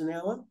 grams an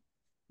hour.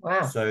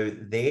 Wow. So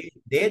their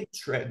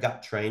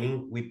gut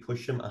training, we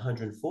push them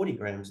 140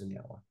 grams an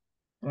hour.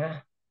 Wow.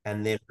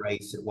 And then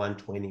race at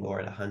 120 or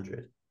at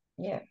 100.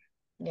 Yeah.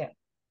 Yeah.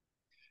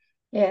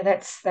 Yeah,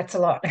 that's a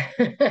lot.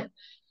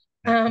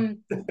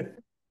 um,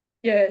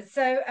 yeah.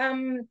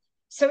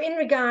 So in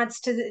regards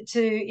to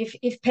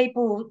if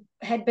people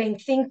had been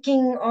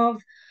thinking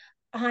of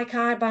high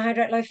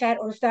carbohydrate, low fat,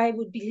 or if they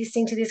would be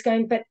listening to this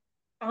going, but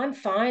I'm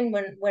fine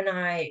when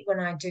I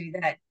do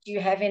that. Do you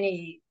have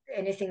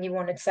anything you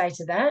wanted to say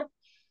to that?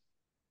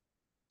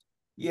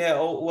 Yeah,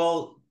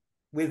 well,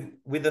 with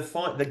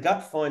the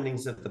gut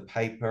findings of the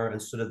paper and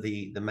sort of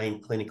the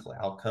main clinical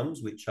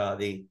outcomes, which are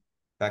the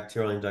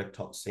bacterial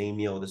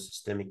endotoxemia or the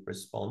systemic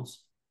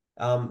response,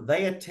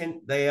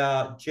 they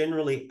are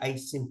generally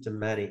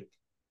asymptomatic.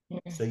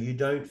 So you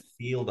don't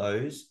feel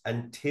those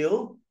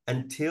until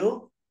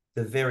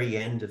the very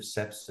end of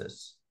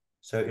sepsis.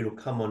 So it'll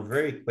come on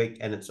very quick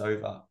and it's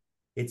over.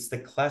 It's the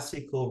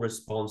classical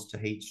response to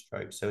heat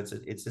stroke. So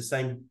it's the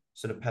same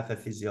sort of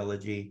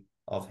pathophysiology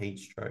of heat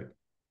stroke.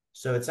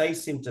 So it's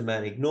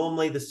asymptomatic.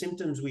 Normally, the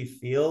symptoms we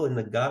feel in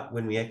the gut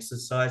when we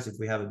exercise, if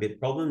we have a bit of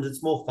problems,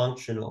 it's more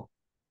functional,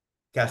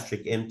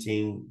 gastric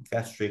emptying,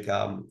 gastric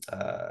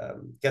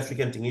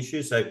emptying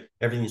issues. So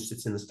everything that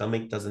sits in the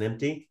stomach doesn't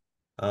empty,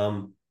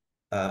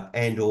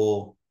 and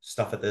or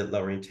stuff at the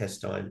lower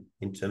intestine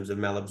in terms of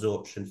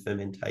malabsorption,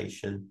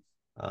 fermentation,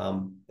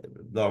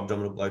 lower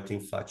abdominal bloating,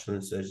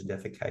 flatulence, urge to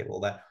defecate, all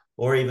that,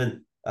 or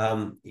even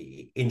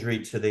injury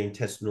to the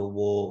intestinal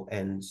wall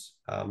and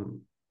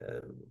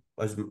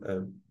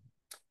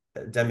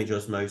damage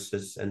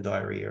osmosis and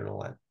diarrhea and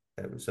all that.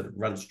 It sort of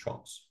runs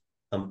trots.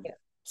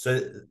 So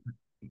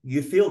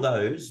you feel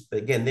those, but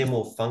again, they're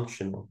more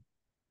functional.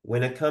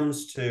 When it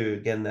comes to,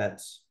 again,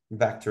 that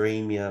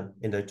bacteremia,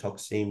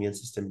 endotoxemia, and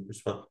systemic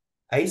response,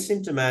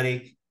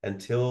 asymptomatic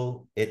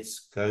until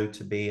it's going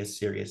to be a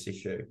serious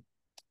issue.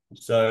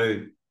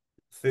 So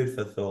food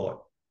for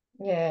thought.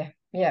 Yeah.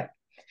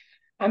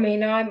 I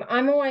mean,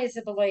 I'm always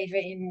a believer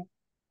in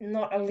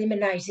not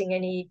eliminating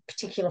any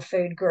particular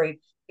food group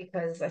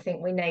because I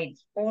think we need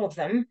all of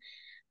them.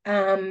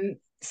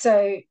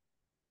 So,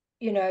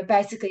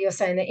 basically you're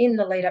saying that in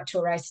the lead up to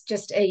a race,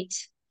 just eat,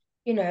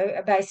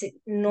 a basic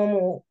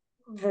normal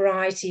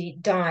variety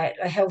diet,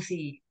 a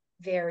healthy,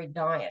 varied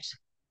diet.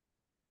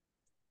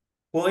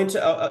 Well,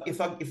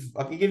 if I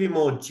could give you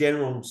more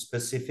general,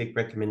 specific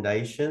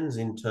recommendations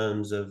in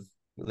terms of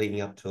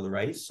leading up to the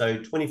race, so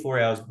 24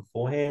 hours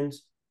beforehand,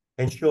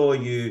 ensure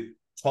you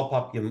top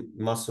up your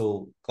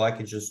muscle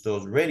glycogen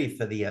stores ready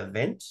for the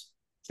event,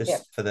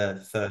 just for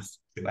the first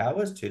 2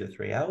 hours, 2 to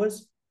 3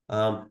 hours.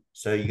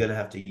 So you're going to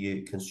have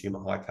to consume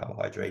a high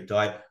carbohydrate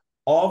diet,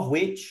 of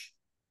which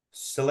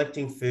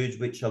selecting foods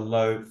which are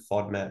low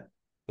FODMAP.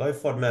 Low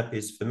FODMAP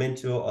is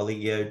fermentable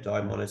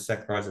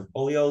oligomonosaccharides and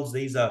polyols.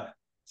 These are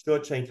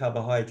short chain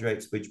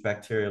carbohydrates which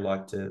bacteria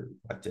like to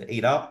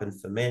eat up and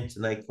ferment,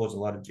 and they cause a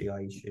lot of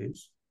GI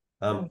issues.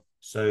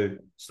 So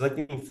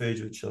selecting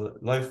foods which are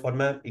low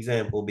FODMAP,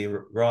 example will be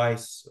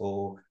rice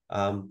or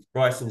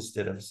rice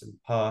instead of some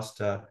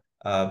pasta.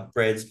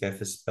 Breads, go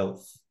for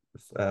spelt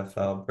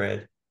flour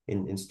bread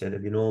instead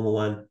of your normal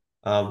one.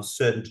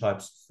 Certain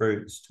types of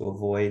fruits to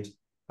avoid,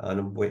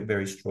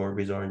 very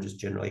strawberries, oranges,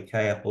 generally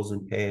apples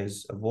and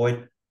pears.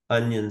 Avoid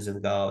onions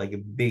and garlic are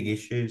big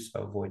issues,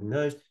 so avoiding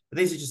those. But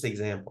these are just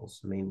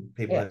examples. I mean,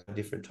 people Yeah. have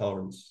different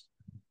tolerance.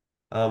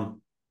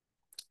 Um,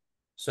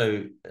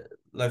 so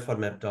low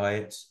FODMAP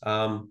diet,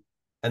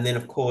 and then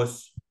of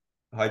course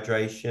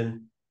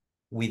hydration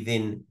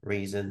within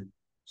reason.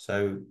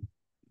 So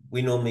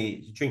we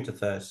normally drink to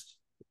thirst.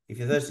 If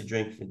you're thirsty,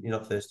 drink. If you're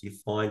not thirsty, you're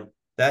fine.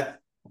 That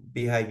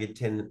behavior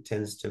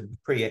tends to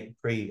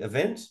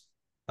pre-event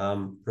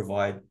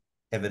provide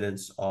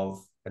evidence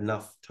of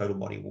enough total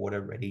body water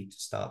ready to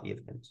start the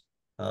event.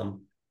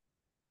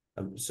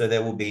 So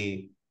there will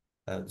be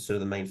sort of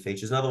the main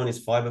features. Another one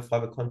is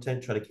fiber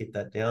content. Try to keep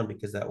that down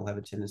because that will have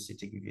a tendency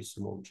to give you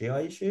some more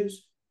GI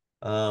issues.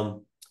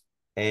 And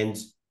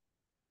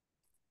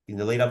in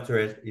the lead up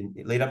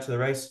to the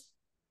race,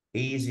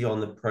 easy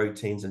on the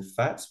proteins and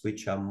fats,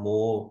 which are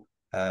more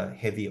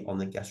heavy on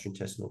the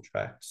gastrointestinal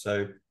tract.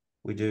 So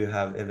we do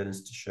have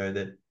evidence to show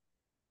that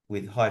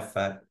with high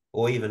fat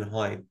or even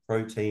high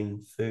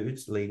protein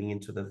foods leading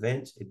into the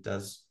event, it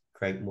does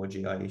create more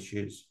GI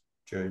issues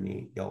during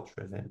the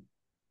ultra event.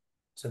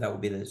 So that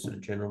would be the sort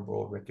of general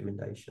broad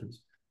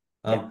recommendations.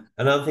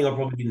 Another thing I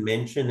probably didn't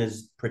mention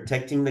is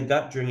protecting the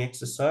gut during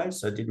exercise.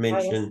 So I did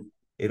mention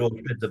it all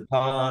spreads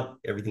apart,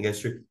 everything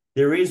goes through.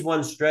 There is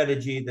one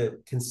strategy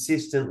that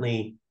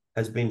consistently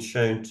has been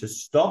shown to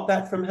stop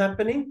that from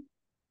happening.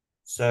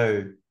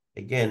 So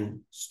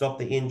again, stop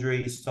the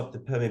injury, stop the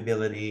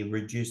permeability,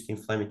 reduce the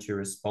inflammatory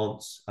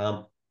response.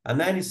 And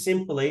that is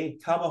simply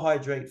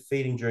carbohydrate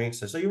feeding during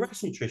exercise. So your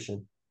race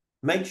nutrition,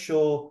 make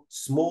sure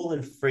small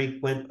and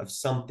frequent of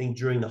something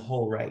during the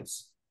whole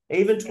race.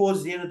 Even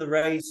towards the end of the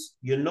race,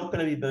 you're not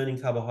going to be burning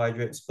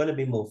carbohydrates. It's going to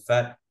be more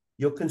fat.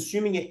 You're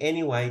consuming it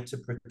anyway to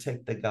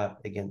protect the gut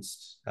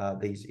against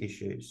these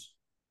issues.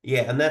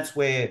 Yeah, and that's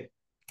where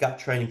gut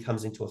training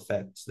comes into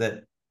effect.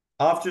 That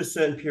after a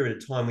certain period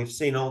of time, we've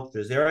seen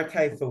ultras, they're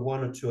okay for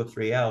 1 or 2 or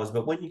 3 hours.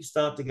 But when you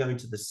start to go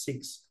into the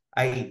 6,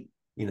 8,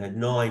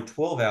 9,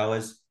 12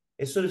 hours,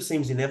 it sort of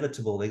seems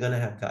inevitable. They're going to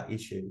have gut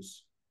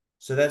issues.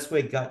 So that's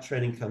where gut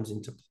training comes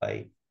into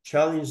play.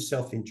 Challenge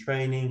yourself in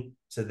training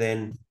to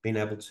then being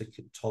able to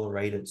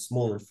tolerate it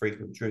small and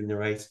frequent during the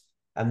race.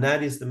 And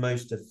that is the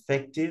most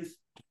effective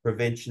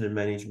prevention and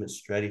management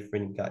strategy for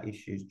any gut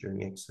issues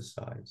during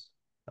exercise.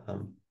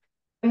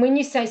 And when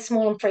you say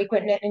small and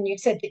frequent, and you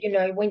said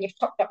that, when you've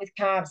topped up with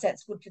carbs,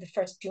 that's good for the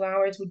first 2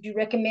 hours. Would you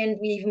recommend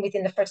even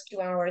within the first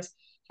 2 hours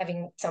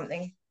having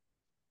something?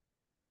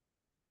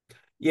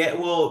 Yeah,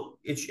 well,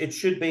 it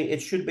should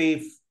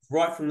be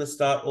right from the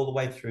start all the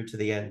way through to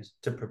the end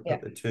to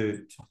protect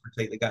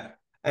the gut.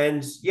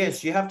 And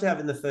yes, you have to have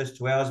in the first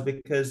 2 hours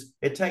because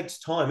it takes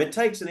time. It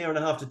takes an hour and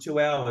a half to 2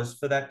 hours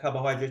for that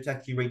carbohydrate to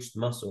actually reach the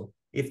muscle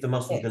if the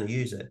muscle is going to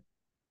use it.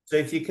 So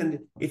if you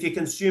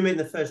consume it in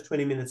the first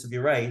 20 minutes of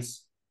your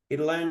race,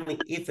 it'll only,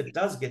 if it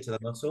does get to the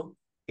muscle,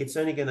 it's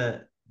only going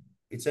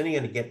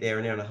to get there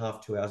an hour and a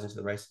half, 2 hours into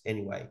the race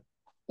anyway.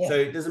 Yeah. So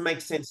it doesn't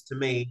make sense to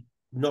me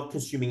not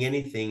consuming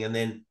anything and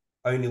then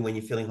only when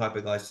you're feeling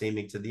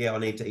hypoglycemic to, I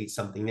need to eat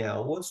something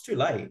now. Well, it's too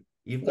late.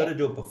 You've got to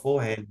do it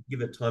beforehand,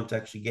 give it time to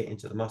actually get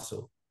into the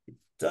muscle.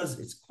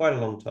 It's quite a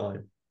long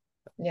time.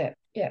 Yeah.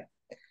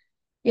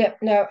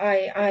 No,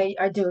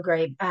 I do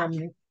agree.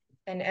 And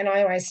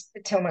I always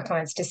tell my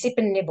clients to sip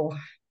and nibble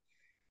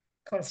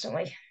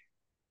constantly.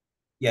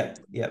 Yeah.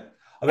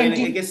 I mean,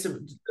 I guess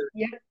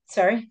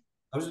sorry.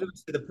 I was going to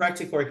say the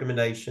practical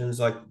recommendations,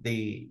 like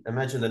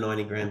imagine the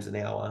 90 grams an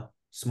hour,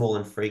 small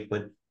and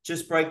frequent.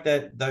 Just break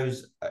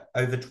those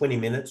over 20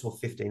 minutes or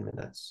 15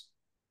 minutes.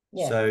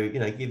 Yeah. So,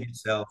 give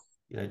yourself,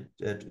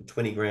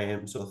 20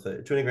 grams or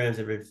 20 grams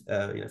every,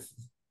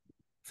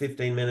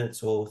 15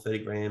 minutes or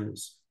 30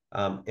 grams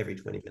every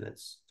 20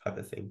 minutes type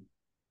of thing.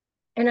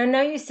 And I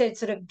know you said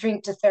sort of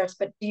drink to thirst,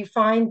 but do you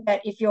find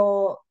that if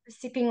you're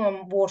sipping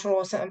on water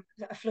or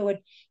a fluid,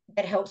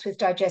 that helps with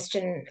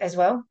digestion as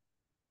well?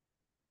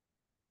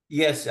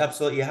 Yes,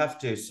 absolutely. You have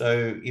to.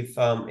 So if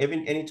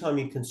anytime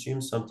you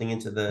consume something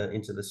into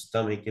the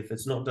stomach, if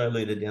it's not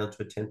diluted down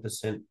to a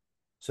 10%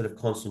 sort of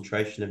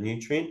concentration of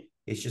nutrient,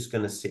 it's just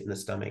going to sit in the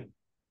stomach.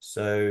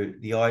 So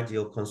the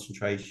ideal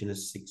concentration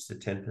is 6 to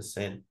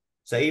 10%.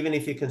 So even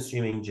if you're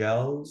consuming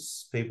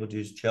gels, people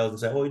do gels and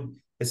say, oh,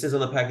 it says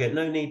on the packet,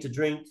 no need to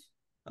drink.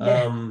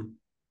 Yeah.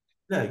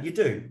 No, you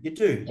do.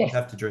 You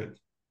have to drink.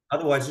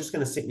 Otherwise, it's just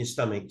going to sit in your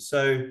stomach.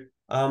 So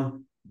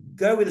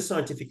go with the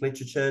scientific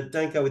literature.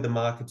 Don't go with the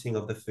marketing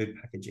of the food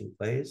packaging,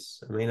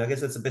 please. I mean, I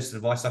guess that's the best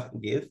advice I can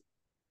give.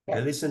 Yeah.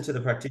 Listen to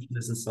the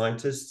practitioners and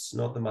scientists,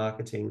 not the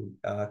marketing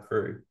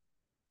crew.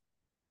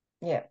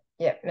 Yeah.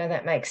 No,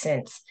 that makes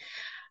sense.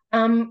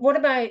 What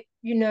about,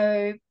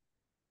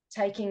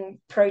 taking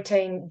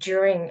protein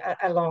during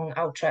a long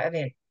ultra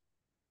event?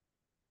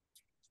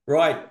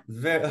 Right.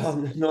 Very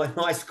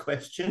nice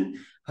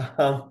question.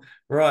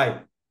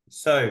 Right.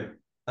 So,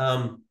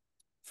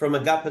 from a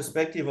gut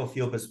perspective or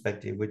fuel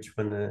perspective, which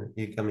one are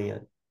you coming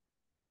at?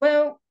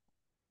 Well,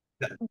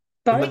 From a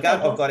both, I gut,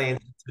 I've think. got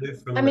answer to. I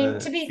From mean, the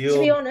to be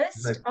fuel, no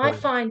honest, I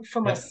point. find for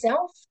Yep.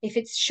 myself, if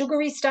it's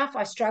sugary stuff,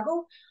 I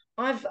struggle.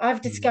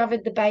 I've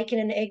discovered the bacon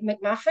and egg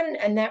McMuffin,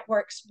 and that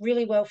works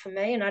really well for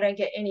me, and I don't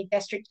get any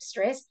gastric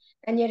distress.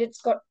 And yet,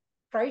 it's got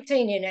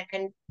protein in it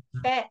and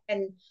fat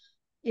and,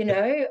 you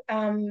know,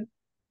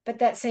 but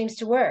that seems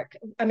to work.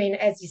 I mean,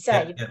 as you say,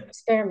 Yep, you yep,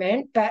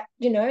 experiment, but,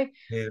 you know,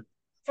 yeah,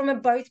 from a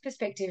both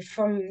perspective,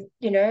 from,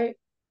 you know,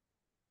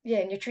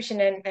 yeah,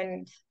 nutrition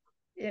and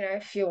you know,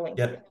 fueling.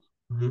 yep.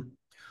 Mhm.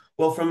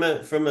 Well, from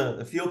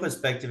a fuel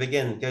perspective,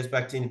 again, it goes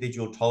back to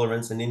individual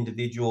tolerance and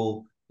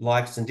individual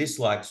likes and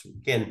dislikes.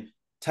 Again,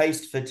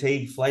 taste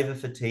fatigue, flavor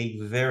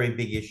fatigue, very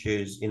big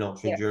issues in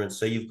ultra Yeah, endurance.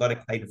 So you've got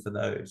to cater for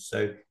those.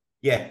 So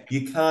yeah,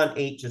 you can't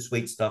eat just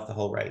sweet stuff the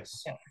whole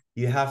race. yeah,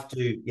 You have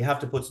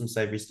to put some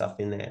savory stuff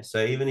in there.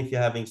 So even if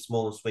you're having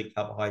small and sweet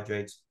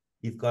carbohydrates,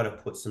 you've got to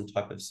put some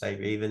type of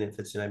savory, even if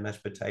it's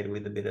mashed potato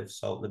with a bit of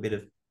salt and a bit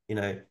of you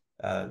know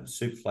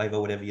soup flavor,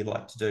 whatever you'd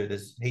like to do.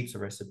 There's heaps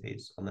of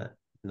recipes on that.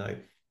 No,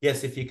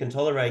 yes, if you can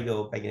tolerate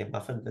your bacon egg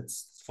muffin,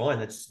 that's fine.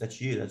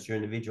 That's you. That's your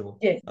individual.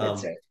 yeah,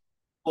 that's right.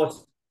 Of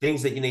course,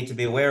 things that you need to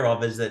be aware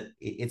of is that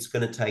it's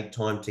going to take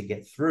time to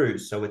get through.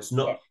 So it's Yeah,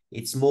 not.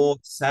 It's more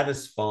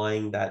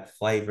satisfying that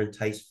flavor and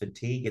taste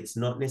fatigue. It's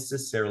not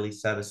necessarily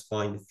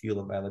satisfying the fuel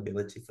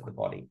availability for the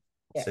body.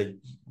 yeah, So,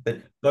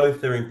 but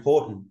both are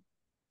important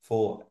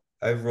for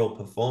overall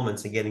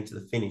performance and getting to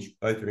the finish.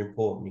 Both are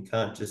important. You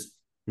can't just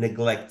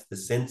neglect the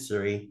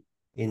sensory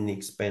in the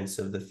expense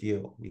of the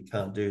fuel. You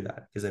can't do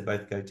that because they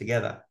both go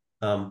together.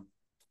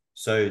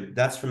 So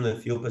that's from the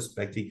fuel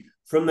perspective.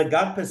 From the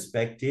gut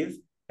perspective,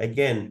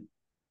 again,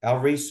 our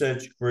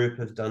research group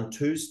have done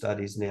 2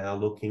 studies now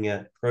looking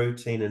at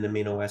protein and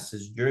amino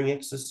acids during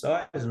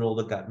exercise and all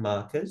the gut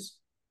markers,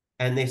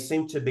 and they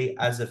seem to be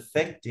as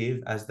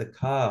effective as the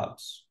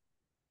carbs.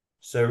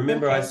 So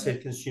remember I okay, yeah,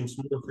 said consume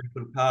small and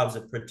frequent carbs.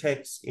 It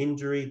protects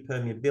injury,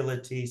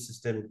 permeability,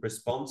 systemic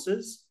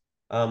responses.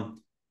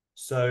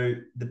 So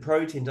the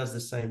protein does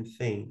the same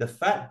thing. The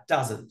fat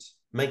doesn't,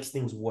 makes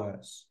things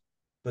worse.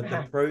 But the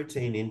uh-huh.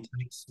 protein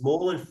intake,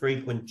 small and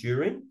frequent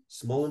during,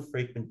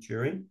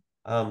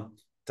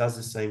 does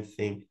the same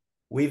thing.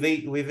 We've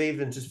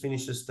even just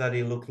finished a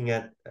study looking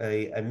at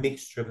a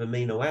mixture of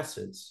amino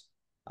acids.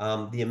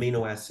 The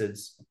amino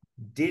acids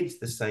did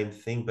the same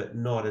thing, but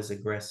not as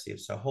aggressive.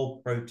 So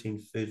whole protein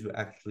foods were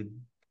actually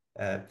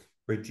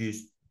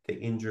reduced the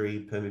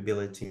injury,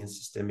 permeability, and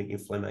systemic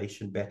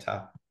inflammation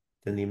better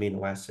than the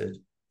amino acid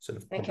sort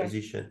of Okay,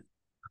 composition.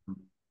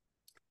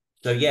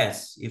 So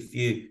yes,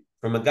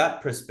 from a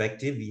gut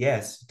perspective,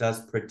 yes, it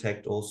does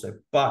protect also.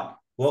 But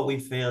what we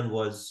found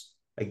was,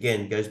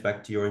 again, goes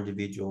back to your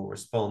individual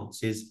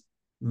response, is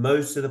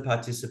most of the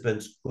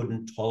participants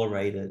couldn't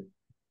tolerate it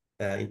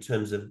in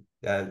terms of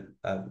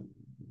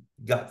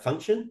gut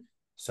function.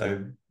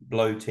 So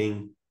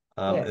bloating,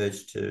 yeah,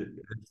 urge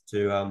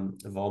to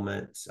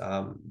vomit,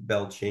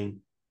 belching.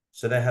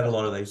 So they had a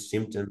lot of those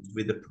symptoms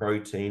with the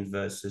protein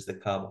versus the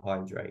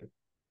carbohydrate.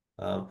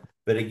 But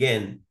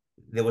again,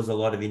 there was a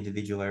lot of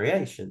individual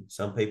variation.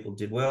 Some people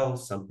did well,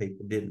 some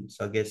people didn't.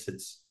 So I guess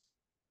it's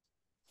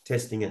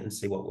testing it and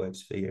see what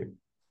works for you.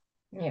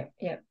 yeah,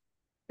 yeah.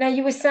 Now,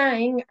 you were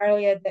saying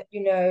earlier that,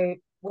 you know,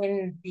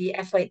 when the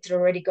athletes had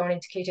already gone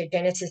into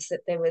ketogenesis,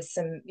 that there was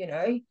some, you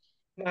know,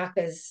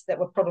 markers that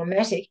were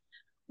problematic.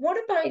 What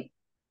about,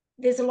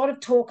 there's a lot of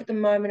talk at the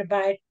moment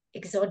about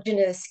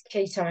exogenous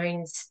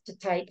ketones to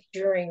take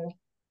during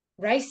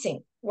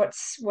racing.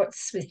 What's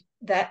with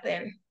that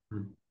then?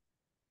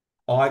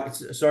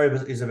 Sorry,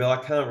 Isabel, I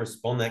can't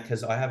respond that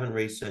because I haven't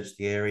researched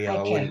the area.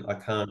 Okay.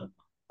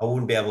 I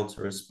wouldn't be able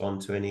to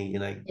respond to any,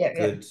 Yeah, yeah.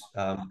 good,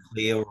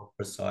 clear or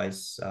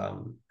precise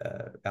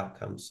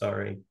outcome.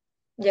 Sorry.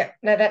 Yeah,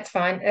 no, that's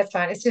fine. That's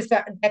fine. It's just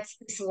that that's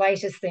this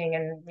latest thing,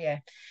 and yeah,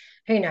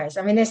 who knows?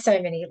 I mean, there's so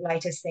many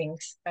latest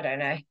things. I don't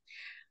know.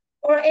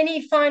 Or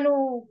any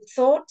final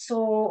thoughts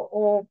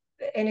or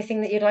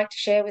anything that you'd like to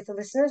share with the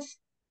listeners?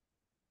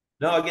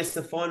 No, I guess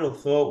the final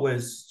thought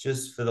was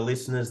just for the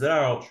listeners that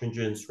are ultra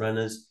endurance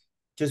runners,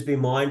 just be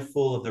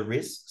mindful of the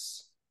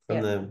risks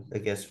Yeah,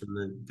 from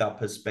the gut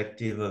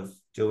perspective of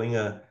doing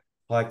a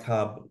high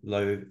carb,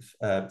 low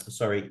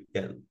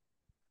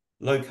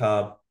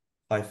carb,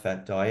 high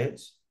fat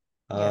diet.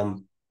 yeah,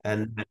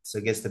 And that's, I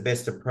guess, the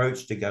best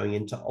approach to going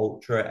into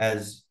ultra,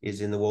 as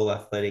is in the World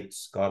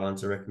Athletics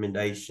guidelines or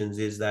recommendations,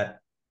 is that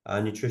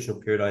nutritional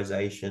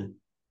periodization.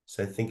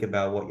 So think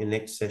about what your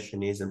next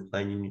session is and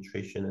plan your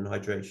nutrition and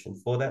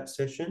hydration for that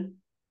session,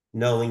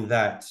 knowing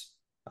that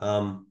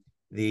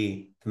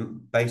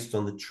based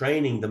on the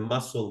training, the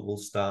muscle will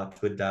start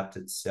to adapt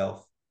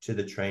itself to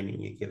the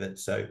training you give it.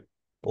 So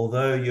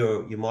although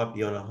you might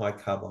be on a high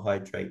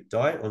carbohydrate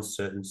diet on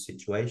certain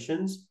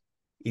situations,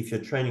 if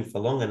you're training for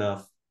long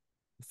enough,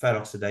 fat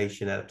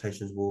oxidation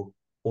adaptations will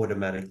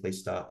automatically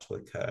start to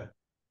occur.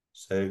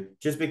 So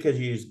just because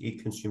you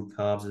consume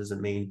carbs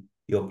doesn't mean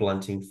you're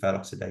blunting fat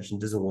oxidation.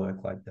 It doesn't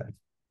work like that.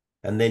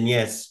 And then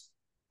yes,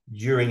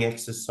 during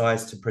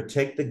exercise to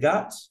protect the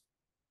gut,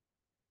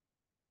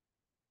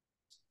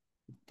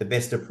 the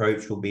best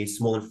approach will be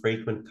small and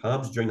frequent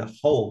carbs during the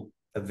whole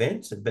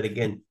event. But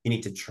again, you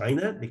need to train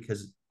that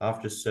because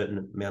after a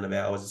certain amount of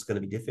hours, it's going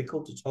to be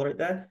difficult to tolerate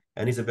that.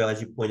 And Isabel, as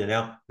you pointed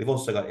out, we've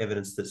also got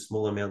evidence that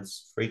small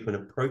amounts frequent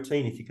of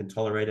protein, if you can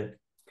tolerate it,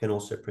 can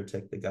also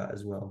protect the gut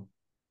as well.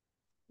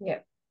 Yeah.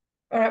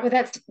 All right. Well,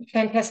 that's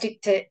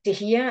fantastic to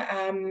hear.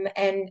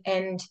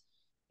 And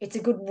it's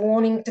a good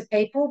warning to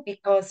people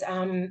because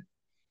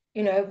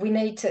we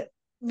need to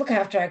look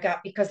after our gut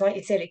because, like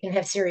you said, it can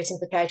have serious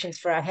implications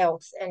for our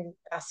health and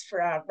us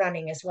for our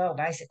running as well,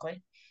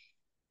 basically.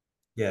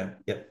 Yeah,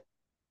 yep.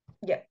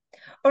 Yeah.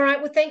 All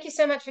right. Well, thank you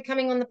so much for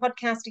coming on the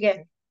podcast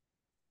again.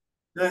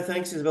 No,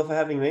 thanks, Isabel, for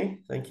having me.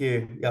 Thank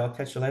you. Yeah, I'll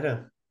catch you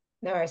later.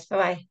 No worries.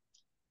 Bye.